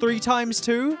last 3 times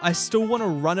too? I still want to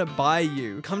run it by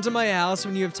you. Come to my house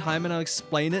when you have time and I'll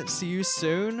explain it. See you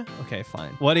soon. Okay,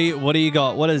 fine. What do you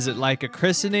got? What is it, like a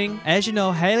christening? As you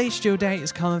know, Haley's due date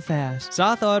is coming fast. So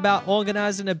I thought about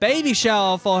organizing a baby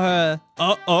shower for her.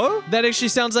 Uh-oh? That actually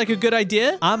sounds like a good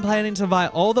idea. I'm planning to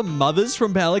invite all the mothers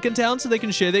from Pelican Town so they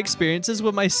can share their experiences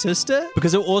with my sister,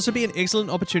 because it will also be an excellent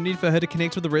opportunity for her to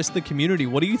connect with the rest of the community.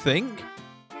 What do you think?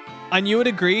 And you would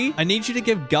agree? I need you to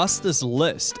give Gus this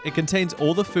list. It contains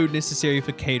all the food necessary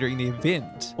for catering the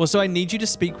event. Also, I need you to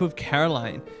speak with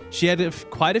Caroline. She had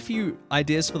quite a few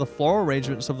ideas for the floral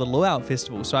arrangements of the Luau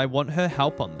Festival, so I want her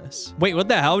help on this. Wait, what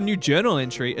the hell? New journal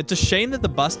entry. It's a shame that the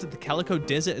bus at the Calico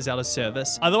Desert is out of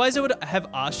service. Otherwise, I would have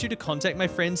asked you to contact my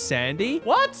friend Sandy.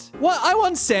 What? What? I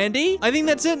want Sandy? I think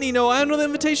that's it, Nino. I handle the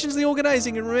invitations, the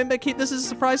organizing, and remember, keep this as a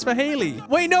surprise for Haley.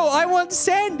 Wait, no, I want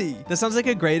Sandy. That sounds like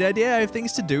a great idea. I have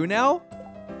things to do now.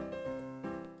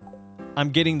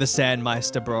 I'm getting the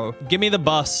Sandmeister, bro. Give me the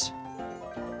bus.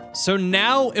 So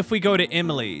now if we go to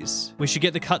Emily's, we should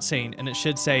get the cutscene and it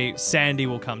should say Sandy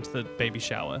will come to the baby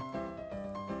shower.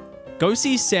 Go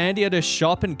see Sandy at a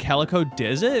shop in Calico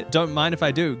Desert? Don't mind if I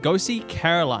do. Go see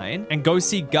Caroline and go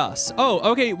see Gus.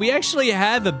 Oh, okay. We actually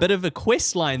have a bit of a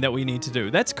quest line that we need to do.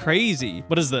 That's crazy.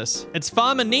 What is this? It's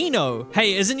Farmer Nino.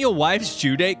 Hey, isn't your wife's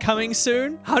due date coming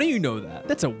soon? How do you know that?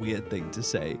 That's a weird thing to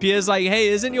say. Pierre's like, hey,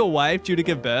 isn't your wife due to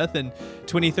give birth in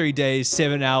 23 days,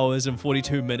 7 hours, and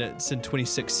 42 minutes, and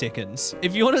 26 seconds?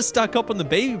 If you want to stock up on the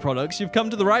baby products, you've come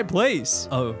to the right place.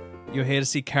 Oh. You're here to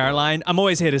see Caroline? I'm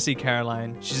always here to see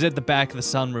Caroline. She's at the back of the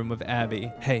sunroom with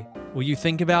Abby. Hey, will you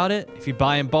think about it? If you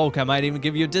buy in bulk, I might even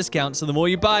give you a discount. So the more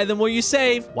you buy, the more you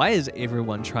save. Why is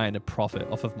everyone trying to profit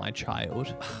off of my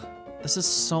child? This is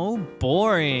so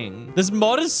boring. This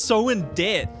mod is so in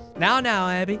depth. Now,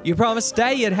 Abby. You promised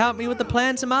today you'd help me with the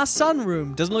plans in my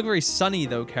sunroom. Doesn't look very sunny,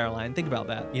 though, Caroline. Think about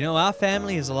that. You know, our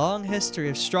family has a long history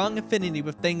of strong affinity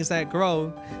with things that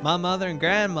grow. My mother and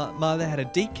grandmother had a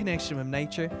deep connection with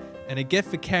nature and a gift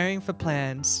for caring for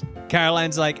plants.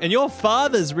 Caroline's like, and your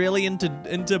father's really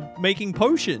into making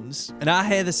potions. And I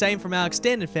hear the same from our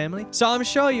extended family. So I'm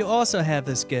sure you also have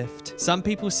this gift. Some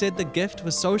people said the gift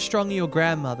was so strong to your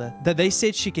grandmother that they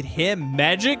said she could hear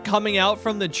magic coming out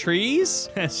from the trees.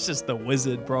 It's just the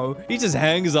wizard, bro. He just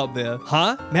hangs up there.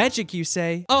 Huh? Magic, you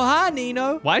say? Oh, hi,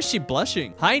 Nino. Why is she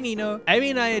blushing? Hi, Nino.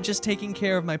 Abby and I are just taking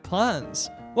care of my plants.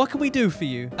 What can we do for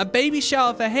you? A baby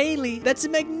shower for Haley? That's a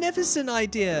magnificent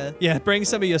idea. Yeah, bring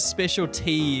some of your special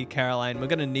tea, Caroline. We're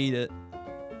gonna need it.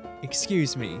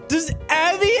 Excuse me. Does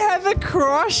Abby have a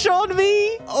crush on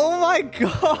me? Oh my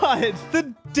god.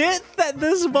 The depth that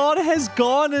this mod has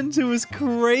gone into is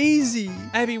crazy.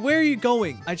 Abby, where are you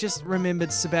going? I just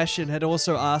remembered Sebastian had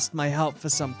also asked my help for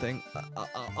something.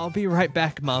 I'll be right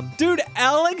back, Mom. Dude,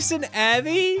 Alex and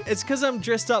Abby? It's because I'm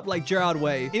dressed up like Gerard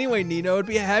Way. Anyway, Nino, I'd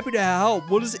be happy to help.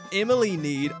 What does Emily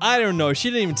need? I don't know. She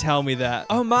didn't even tell me that.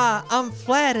 Oh my, I'm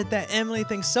flattered that Emily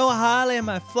thinks so highly of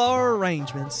my floral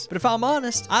arrangements. But if I'm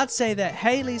honest, I'd say that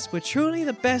Haley's were truly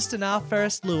the best in our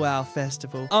first luau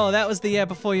festival. Oh, that was the year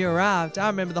before you arrived. I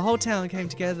remember the whole town came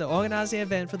together to organize the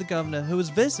event for the governor who was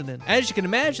visiting. As you can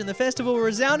imagine, the festival was a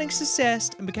resounding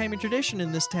success and became a tradition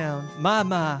in this town. My,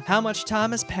 how much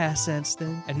time has passed since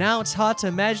then. And now it's hard to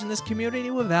imagine this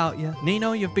community without you.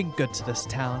 Nino, you've been good to this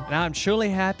town, and I'm truly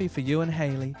happy for you and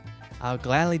Haley. I'll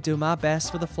gladly do my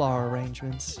best for the floral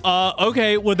arrangements.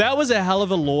 Okay, well, that was a hell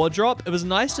of a lore drop. It was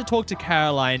nice to talk to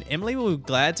Caroline. Emily will be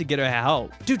glad to get her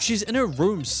help. Dude, she's in her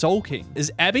room sulking.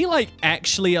 Is Abby, like,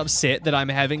 actually upset that I'm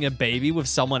having a baby with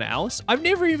someone else? I've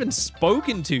never even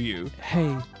spoken to you.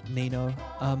 Hey, Nino,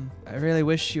 I really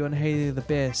wish you and Haley the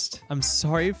best. I'm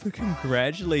sorry for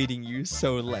congratulating you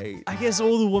so late. I guess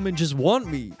all the women just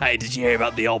want me. Hey, did you hear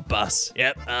about the old bus?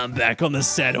 Yep, I'm back on the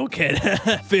saddle, kid.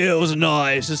 Feels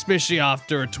nice, especially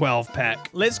after a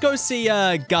 12-pack. Let's go see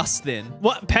Gus then.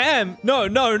 What, Pam?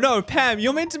 No, Pam,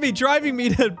 you're meant to be driving me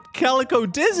to Calico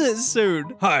Desert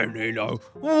soon. Hi, Nino.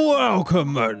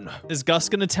 Welcome in. Is Gus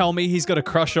gonna tell me he's got a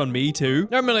crush on me too?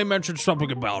 Emily mentioned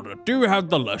something about it. Do you have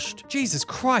the list? Jesus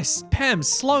Christ, Pam,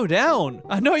 slow down.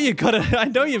 I know you've got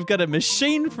a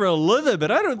machine for a liver,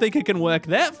 but I don't think it can work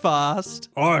that fast.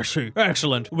 I see.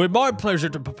 Excellent. With my pleasure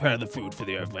to prepare the food for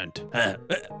the event.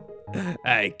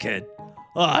 Hey, kid.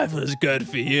 Life is good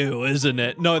for you, isn't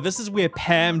it? No, this is where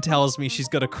Pam tells me she's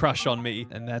got a crush on me,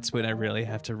 and that's when I really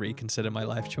have to reconsider my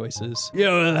life choices.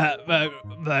 You're that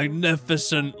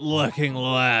magnificent-looking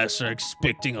lass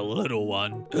expecting a little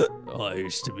one. I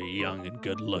used to be young and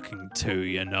good-looking too,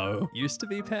 you know. Used to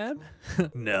be, Pam?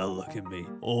 Now look at me,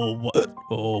 all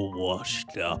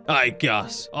washed up. Hey,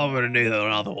 Gus, I'm gonna need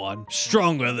another one.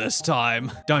 Stronger this time.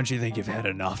 Don't you think you've had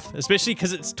enough? Especially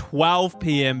because it's 12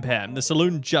 p.m., Pam. The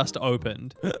saloon just opened.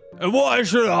 And why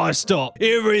should I stop?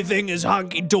 Everything is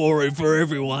hunky-dory for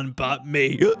everyone but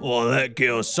me. Oh, that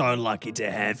girl's so lucky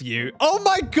to have you. Oh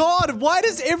my god, why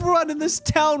does everyone in this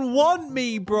town want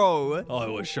me, bro? I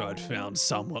wish I'd found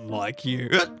someone like you.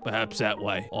 Perhaps that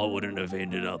way I wouldn't have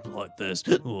ended up like this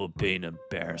or been an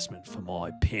embarrassment for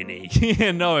my penny.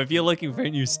 Yeah, no, if you're looking for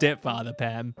a new stepfather,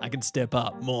 Pam, I can step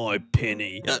up. My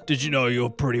penny. Did you know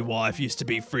your pretty wife used to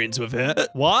be friends with her?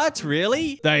 What?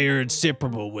 Really? They were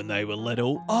inseparable when they were little.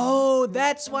 Oh,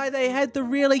 that's why they had the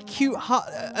really cute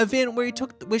event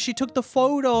where she took the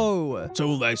photo.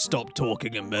 Till they stopped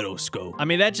talking in middle school. I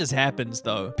mean, that just happens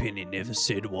though. Penny never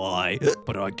said why,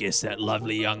 but I guess that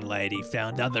lovely young lady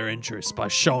found other interests by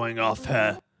showing off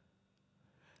her.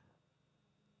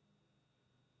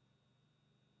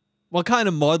 What kind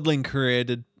of modeling career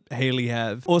did Haley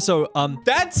have? Also,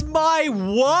 that's my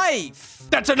wife.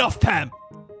 That's enough, Pam.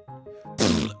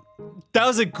 That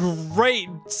was a great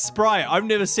sprite. I've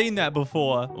never seen that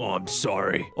before. Oh, I'm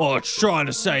sorry. Oh, I was trying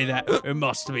to say that. It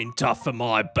must have been tough for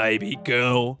my baby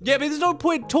girl. Yeah, but there's no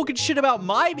point talking shit about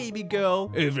my baby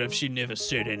girl. Even if she never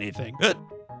said anything.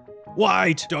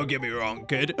 Wait, don't get me wrong,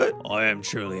 kid. I am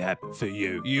truly happy for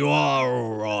you. You are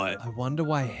alright. I wonder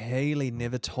why Haley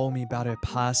never told me about her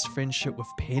past friendship with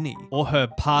Penny or her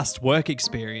past work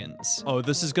experience. Oh,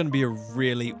 this is going to be a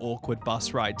really awkward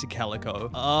bus ride to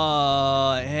Calico.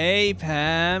 Oh, hey,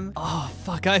 Pam. Oh,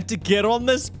 fuck. I have to get on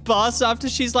this bus after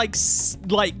she's like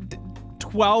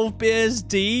 12 beers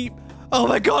deep. Oh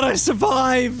my god, I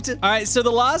survived! All right, so the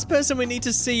last person we need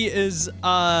to see is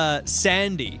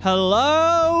Sandy.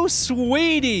 Hello,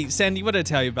 sweetie. Sandy, what did I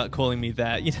tell you about calling me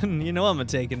that? You know I'm a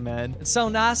taken man. It's so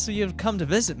nice of you to come to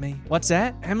visit me. What's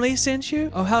that? Emily sent you?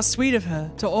 Oh, how sweet of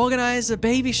her. To organize a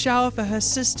baby shower for her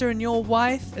sister and your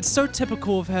wife. It's so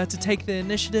typical of her to take the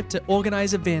initiative to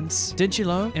organize events. Didn't you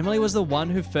know? Emily was the one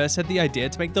who first had the idea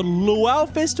to make the Luau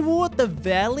Festival at the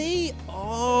Valley?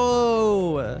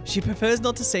 Oh. She prefers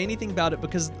not to say anything about it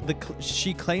because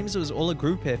she claims it was all a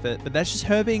group effort, but that's just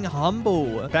her being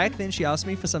humble. Back then, she asked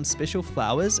me for some special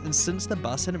flowers, and since the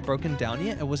bus hadn't broken down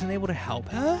yet, I wasn't able to help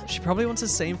her. She probably wants the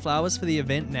same flowers for the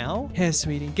event now. Here,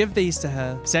 sweetie, give these to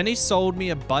her. Sandy sold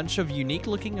me a bunch of unique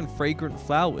looking and fragrant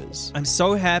flowers. I'm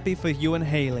so happy for you and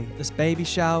Haley. This baby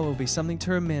shower will be something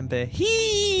to remember.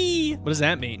 Hee! What does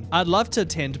that mean? I'd love to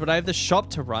attend, but I have the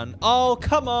shop to run. Oh,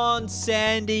 come on,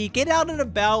 Sandy. Get out and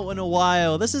about in a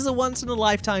while. This is a once in a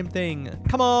lifetime thing.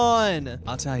 Come on.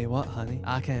 I'll tell you what, honey.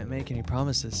 I can't make any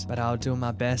promises, but I'll do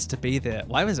my best to be there.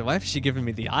 Why is she giving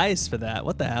me the eyes for that?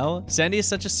 What the hell? Sandy is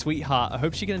such a sweetheart. I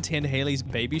hope she can attend Haley's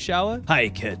baby shower. Hey,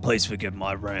 kid, please forgive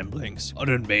my ramblings. I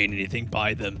didn't mean anything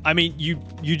by them. I mean, you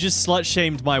just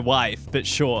slut-shamed my wife, but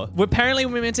sure. Apparently,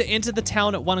 we're meant to enter the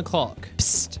town at 1 o'clock.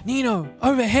 Psst, Nino,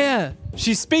 over here.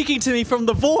 She's speaking to me from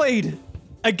the void.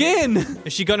 Again!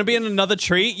 Is she gonna be in another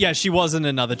tree? Yeah, she was in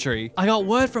another tree. I got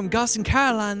word from Gus and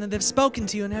Caroline that they've spoken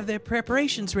to you and have their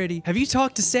preparations ready. Have you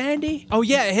talked to Sandy? Oh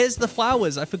yeah, here's the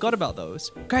flowers. I forgot about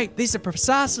those. Great, these are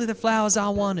precisely the flowers I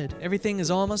wanted. Everything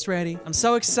is almost ready. I'm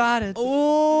so excited.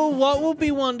 Oh, what will be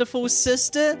wonderful,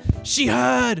 sister? She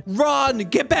heard! Run!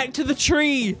 Get back to the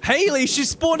tree! Haley, she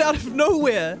spawned out of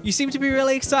nowhere! You seem to be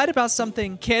really excited about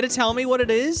something. Care to tell me what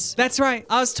it is? That's right.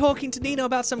 I was talking to Nino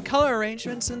about some color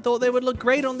arrangements and thought they would look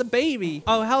great on the baby.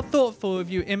 Oh, how thoughtful of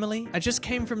you, Emily. I just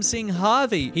came from seeing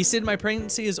Harvey. He said my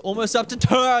pregnancy is almost up to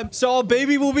term, so our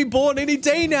baby will be born any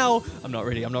day now. I'm not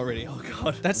ready. Oh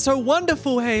god. That's so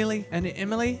wonderful, Haley. And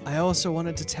Emily, I also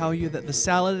wanted to tell you that the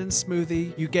salad and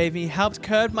smoothie you gave me helped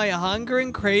curb my hunger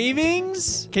and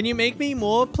cravings. Can you make me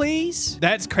more, please?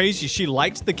 That's crazy. She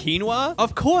liked the quinoa?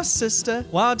 Of course, sister.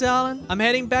 Wow, darling. I'm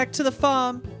heading back to the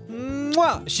farm.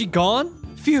 Mwah. Is she gone?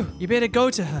 Phew, you better go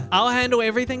to her. I'll handle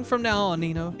everything from now on,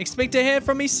 Nino. Expect to hear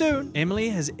from me soon. Emily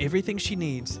has everything she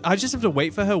needs. I just have to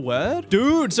wait for her word?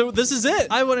 Dude, so this is it.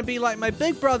 I want to be like my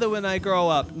big brother when I grow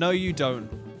up. No, you don't.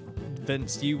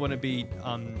 Vince, you want to be,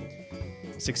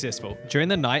 successful. During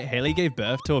the night, Haley gave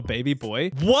birth to a baby boy.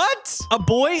 What? A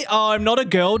boy? Oh, I'm not a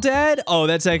girl dad? Oh,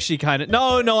 that's actually kind of...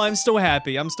 No, I'm still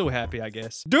happy. I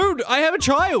guess. Dude, I have a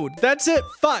child. That's it.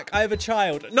 Fuck, I have a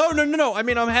child. No. I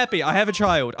mean, I'm happy. I have a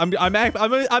child. I'm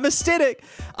ecstatic.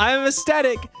 I'm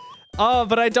ecstatic. Oh,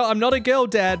 but I'm not a girl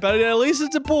dad, but at least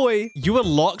it's a boy. You were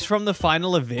locked from the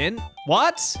final event?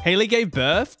 What? Haley gave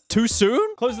birth? Too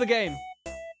soon? Close the game.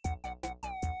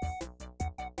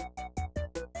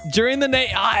 During the night,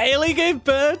 Haley gave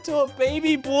birth to a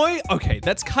baby boy. Okay,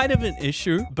 that's kind of an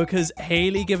issue because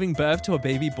Haley giving birth to a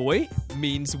baby boy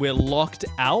means we're locked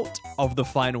out of the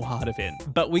final hard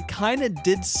event. But we kind of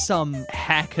did some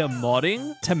hacker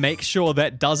modding to make sure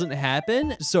that doesn't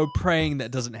happen. So praying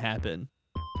that doesn't happen.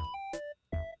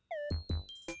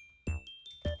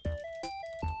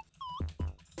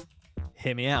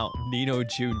 Hear me out, Nino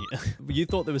Jr. You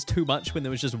thought there was too much when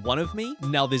there was just one of me?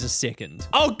 Now there's a second.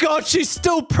 Oh god, she's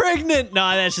still pregnant!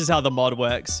 Nah, that's just how the mod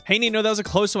works. Hey Nino, that was a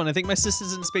close one. I think my sister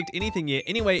doesn't expect anything yet.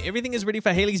 Anyway, everything is ready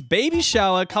for Haley's baby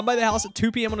shower. Come by the house at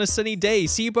 2 p.m. on a sunny day.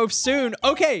 See you both soon.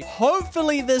 Okay,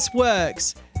 hopefully this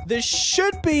works. This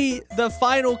should be the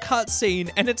final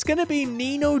cutscene, and it's gonna be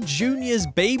Nino Jr.'s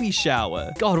baby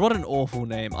shower. God, what an awful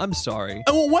name. I'm sorry.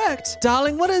 Oh, it worked.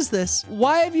 Darling, what is this?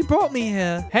 Why have you brought me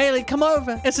here? Haley, come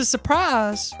over. It's a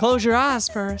surprise. Close your eyes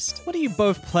first. What are you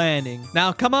both planning?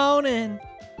 Now, come on in.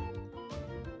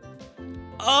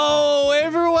 Oh,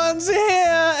 everyone's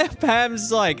here.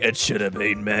 Pam's like, It should have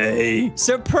been me.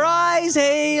 surprise,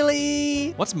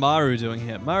 Haley. What's Maru doing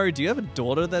here? Maru, do you have a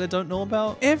daughter that I don't know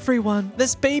about? Everyone,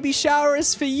 this baby shower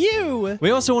is for you. We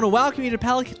also want to welcome you to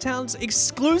Pelican Town's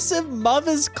exclusive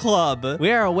Mothers Club.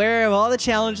 We are aware of all the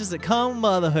challenges that come with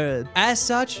motherhood. As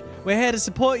such, we're here to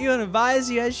support you and advise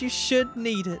you as you should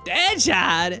need it.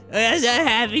 Dad, we're so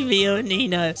happy for you,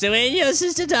 Nino. So when your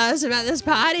sister told us about this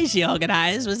party she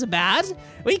organized was about,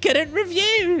 we couldn't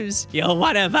refuse. You're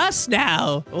one of us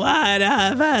now. One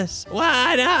of us.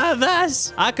 One of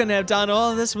us. I couldn't have done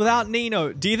all of this without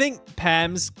Nino. Do you think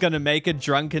Pam's gonna make a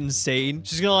drunken scene?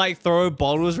 She's gonna like throw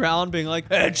bottles around being like,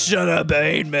 It should have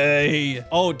been me.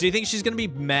 oh, do you think she's gonna be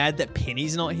mad that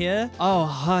Penny's not here? Oh,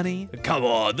 honey. Come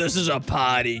on, this is a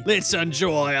party. Let's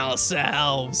enjoy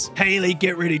ourselves. Haley,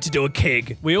 get ready to do a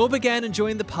keg. We all began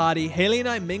enjoying the party. Haley and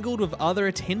I mingled with other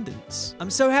attendants. I'm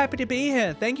so happy to be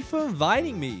here. Thank you for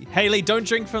inviting me. Haley, don't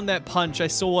drink from that punch. I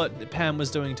saw what Pam was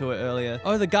doing to it earlier.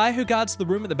 Oh, the guy who guards the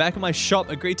room at the back of my shop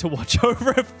agreed to watch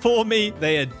over it for me.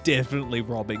 They are definitely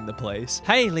robbing the place.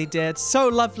 Haley, Dad, so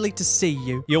lovely to see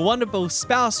you. Your wonderful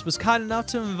spouse was kind enough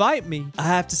to invite me. I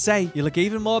have to say, you look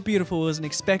even more beautiful as an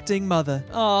expecting mother.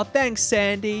 Oh, thanks,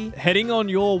 Sandy. Heading on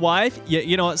your wife? Yeah,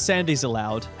 you know what? Sandy's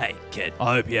allowed. Hey, kid,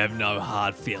 I hope you have no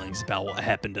hard feelings about what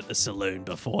happened at the saloon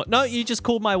before. No, you just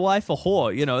called my wife a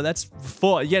whore. You know, that's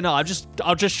for, yeah, no, I'll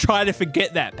just try to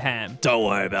forget that, Pam. Don't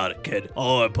worry about it, kid. I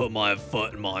won't put my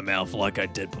foot in my mouth like I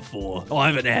did before. I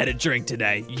haven't had a drink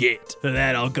today yet. For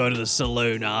that, I'll go to the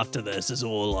saloon after this is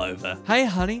all over. Hey,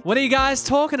 honey, what are you guys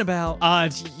talking about?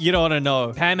 You don't want to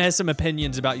know. Pam has some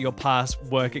opinions about your past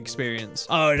work experience.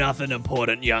 Oh, nothing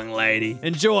important, young lady.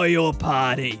 Enjoy your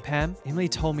party. Pam, Emily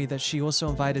told me that she also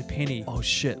invited Penny. Oh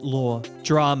shit, Law.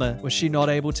 Drama. Was she not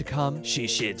able to come? She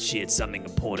had something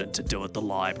important to do at the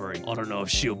library. I don't know if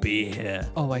she'll be here.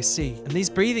 Oh, I see. And these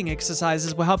breathing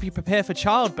exercises will help you prepare for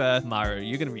childbirth. Maru,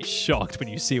 you're gonna be shocked when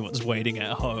you see what's waiting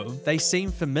at home. They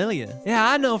seem familiar. Yeah,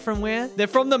 I know from where. They're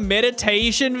from the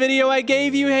meditation video I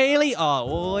gave you, Haley. Oh,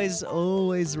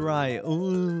 always right.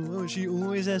 Oh, she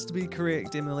always has to be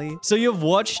correct, Emily. So you've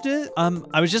watched it?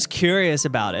 I was just curious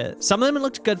about it. Some of them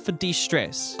looked good for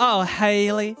de-stress. Oh,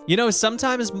 Haley. You know,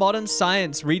 sometimes modern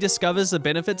science rediscovers the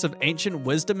benefits of ancient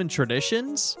wisdom and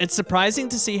traditions. It's surprising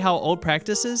to see how old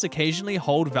practices occasionally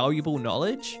hold valuable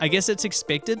knowledge. I guess it's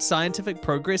expected. Scientific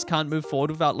progress can't move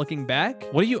forward without looking back.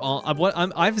 What are you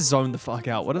on? I've zoned the fuck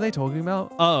out. What are they talking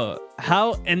about? Oh,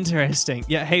 how interesting.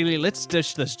 Yeah, Haley, let's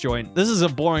dish this joint. This is a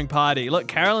boring party. Look,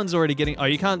 Caroline's already getting... Oh,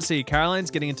 you can't see.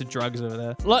 Caroline's getting into drugs over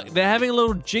there. Look, they're having a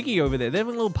little jiggy over there. They're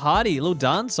having a little party, a little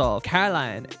dance-off.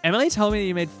 Caroline, Emily told me that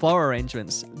you made flower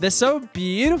arrangements. They're so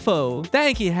beautiful.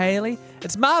 Thank you, Haley.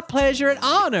 It's my pleasure and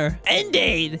honor.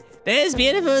 Indeed. They're as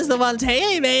beautiful as the ones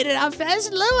Haley made at our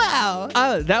first luau.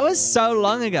 Oh, that was so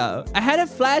long ago. I had a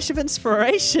flash of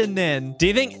inspiration then. Do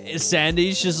you think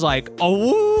Sandy's just like,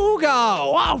 oh, go,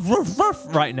 wow, ruff,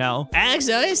 ruff, right now? Alex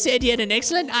always said you had an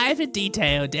excellent eye for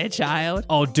detail, dear child.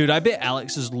 Oh, dude, I bet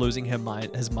Alex is losing his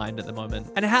mind at the moment.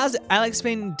 And how's Alex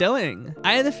been doing?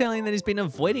 I had the feeling that he's been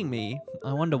avoiding me.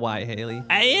 I wonder why, Haley.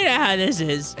 You know how this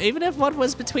is. Even if what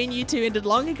was between you two ended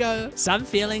long ago, some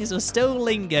feelings will still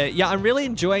linger. Yeah, I'm really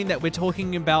enjoying that we're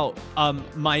talking about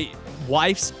my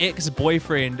wife's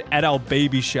ex-boyfriend at our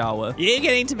baby shower. You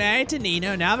getting to marry to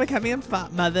Nino, now becoming a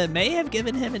mother, may have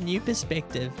given him a new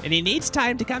perspective, and he needs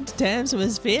time to come to terms with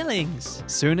his feelings.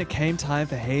 Soon it came time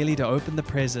for Haley to open the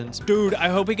present. Dude, I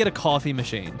hope we get a coffee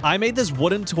machine. I made this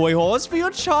wooden toy horse for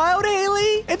your child,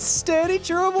 Haley. It's sturdy,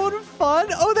 durable, and fun.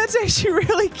 Oh, that's actually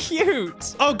really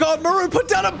cute. Oh God, Maru, put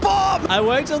down a bomb. I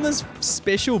worked on this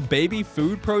special baby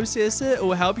food processor. It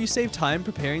will help you save time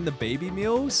preparing the baby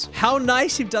meals. How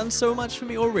nice, you've done so much for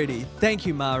me already. Thank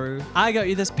you, Maru. I got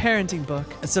you this parenting book.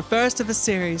 It's the first of a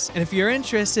series, and if you're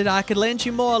interested, I could lend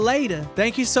you more later.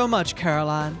 Thank you so much,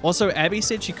 Caroline. Also, Abby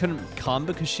said she couldn't come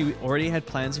because she already had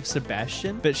plans with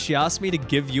Sebastian, but she asked me to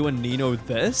give you and Nino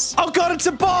this. Oh God, it's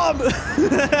a bomb!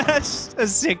 A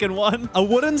second one. A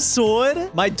wooden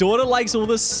sword. My daughter likes all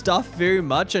this stuff very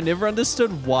much. I never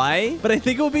understood why, but I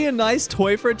think it will be a nice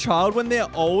toy for a child when they're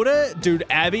older. Dude,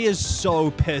 Abby is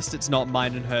so pissed it's not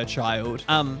mine and her child.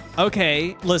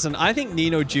 Okay, listen, I think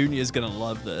Nino Jr. is gonna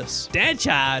love this. Dear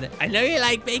child, I know you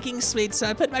like baking sweets, so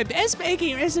I put my best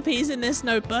baking recipes in this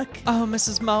notebook. Oh,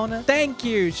 Mrs. Mona, thank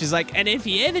you. She's like, and if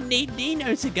you ever need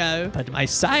Nino to go, put my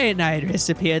cyanide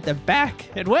recipe at the back.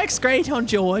 It works great on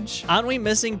George. Aren't we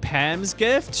missing Pam's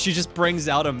gift? She just brings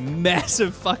out a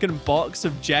massive fucking box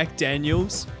of Jack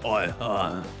Daniels.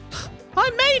 I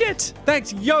made it.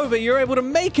 Thanks, Yova. You're able to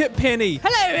make it, Penny.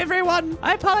 Hello, everyone.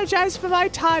 I apologize for my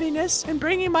tardiness in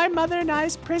bringing my mother and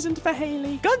I's present for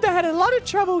Haley. God, they had a lot of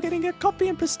trouble getting a copy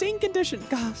in pristine condition.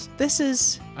 Gosh, this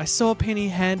is... I saw Penny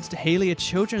hand Haley a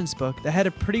children's book that had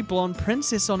a pretty blonde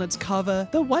princess on its cover.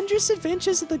 The Wondrous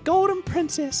Adventures of the Golden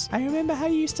Princess. I remember how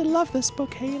you used to love this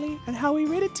book, Haley, and how we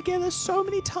read it together so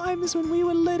many times when we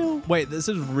were little. Wait, this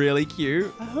is really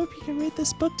cute. I hope you can read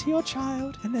this book to your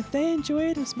child and that they enjoy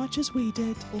it as much as we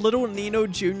did. Little Nino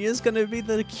Jr. is going to be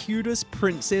the cutest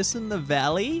princess in the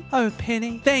valley. Oh,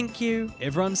 Penny, thank you.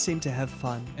 Everyone seemed to have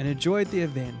fun and enjoyed the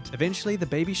event. Eventually, the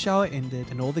baby shower ended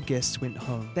and all the guests went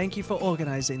home. Thank you for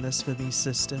organizing this for me,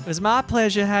 sister. It was my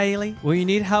pleasure, Haley. Will you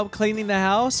need help cleaning the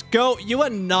house? Go, you are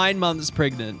 9 months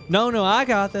pregnant. No, I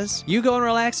got this. You go and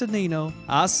relax with Nino.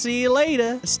 I'll see you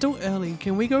later. It's still early.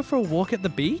 Can we go for a walk at the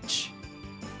beach?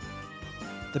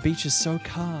 The beach is so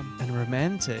calm and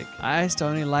romantic. I used to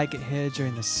only like it here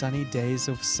during the sunny days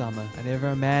of summer. I never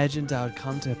imagined I would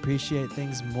come to appreciate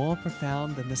things more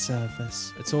profound than the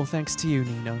surface. It's all thanks to you,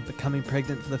 Nino. Becoming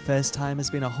pregnant for the first time has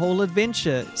been a whole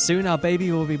adventure. Soon our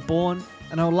baby will be born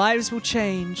and our lives will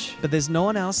change. But there's no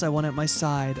one else I want at my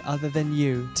side other than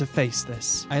you to face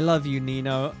this. I love you,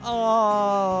 Nino.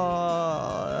 Oh,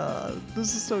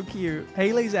 this is so cute.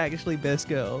 Haley's actually best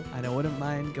girl. And I wouldn't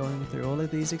mind going through all of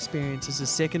these experiences a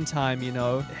second time, you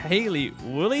know. Haley,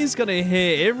 Willie's gonna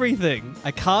hear everything.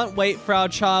 I can't wait for our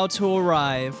child to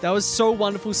arrive. That was so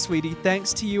wonderful, sweetie.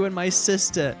 Thanks to you and my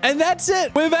sister. And that's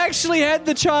it. We've actually had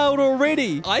the child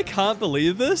already. I can't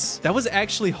believe this. That was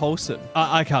actually wholesome.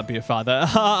 I can't be a father.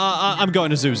 I'm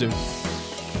going to Zuzu.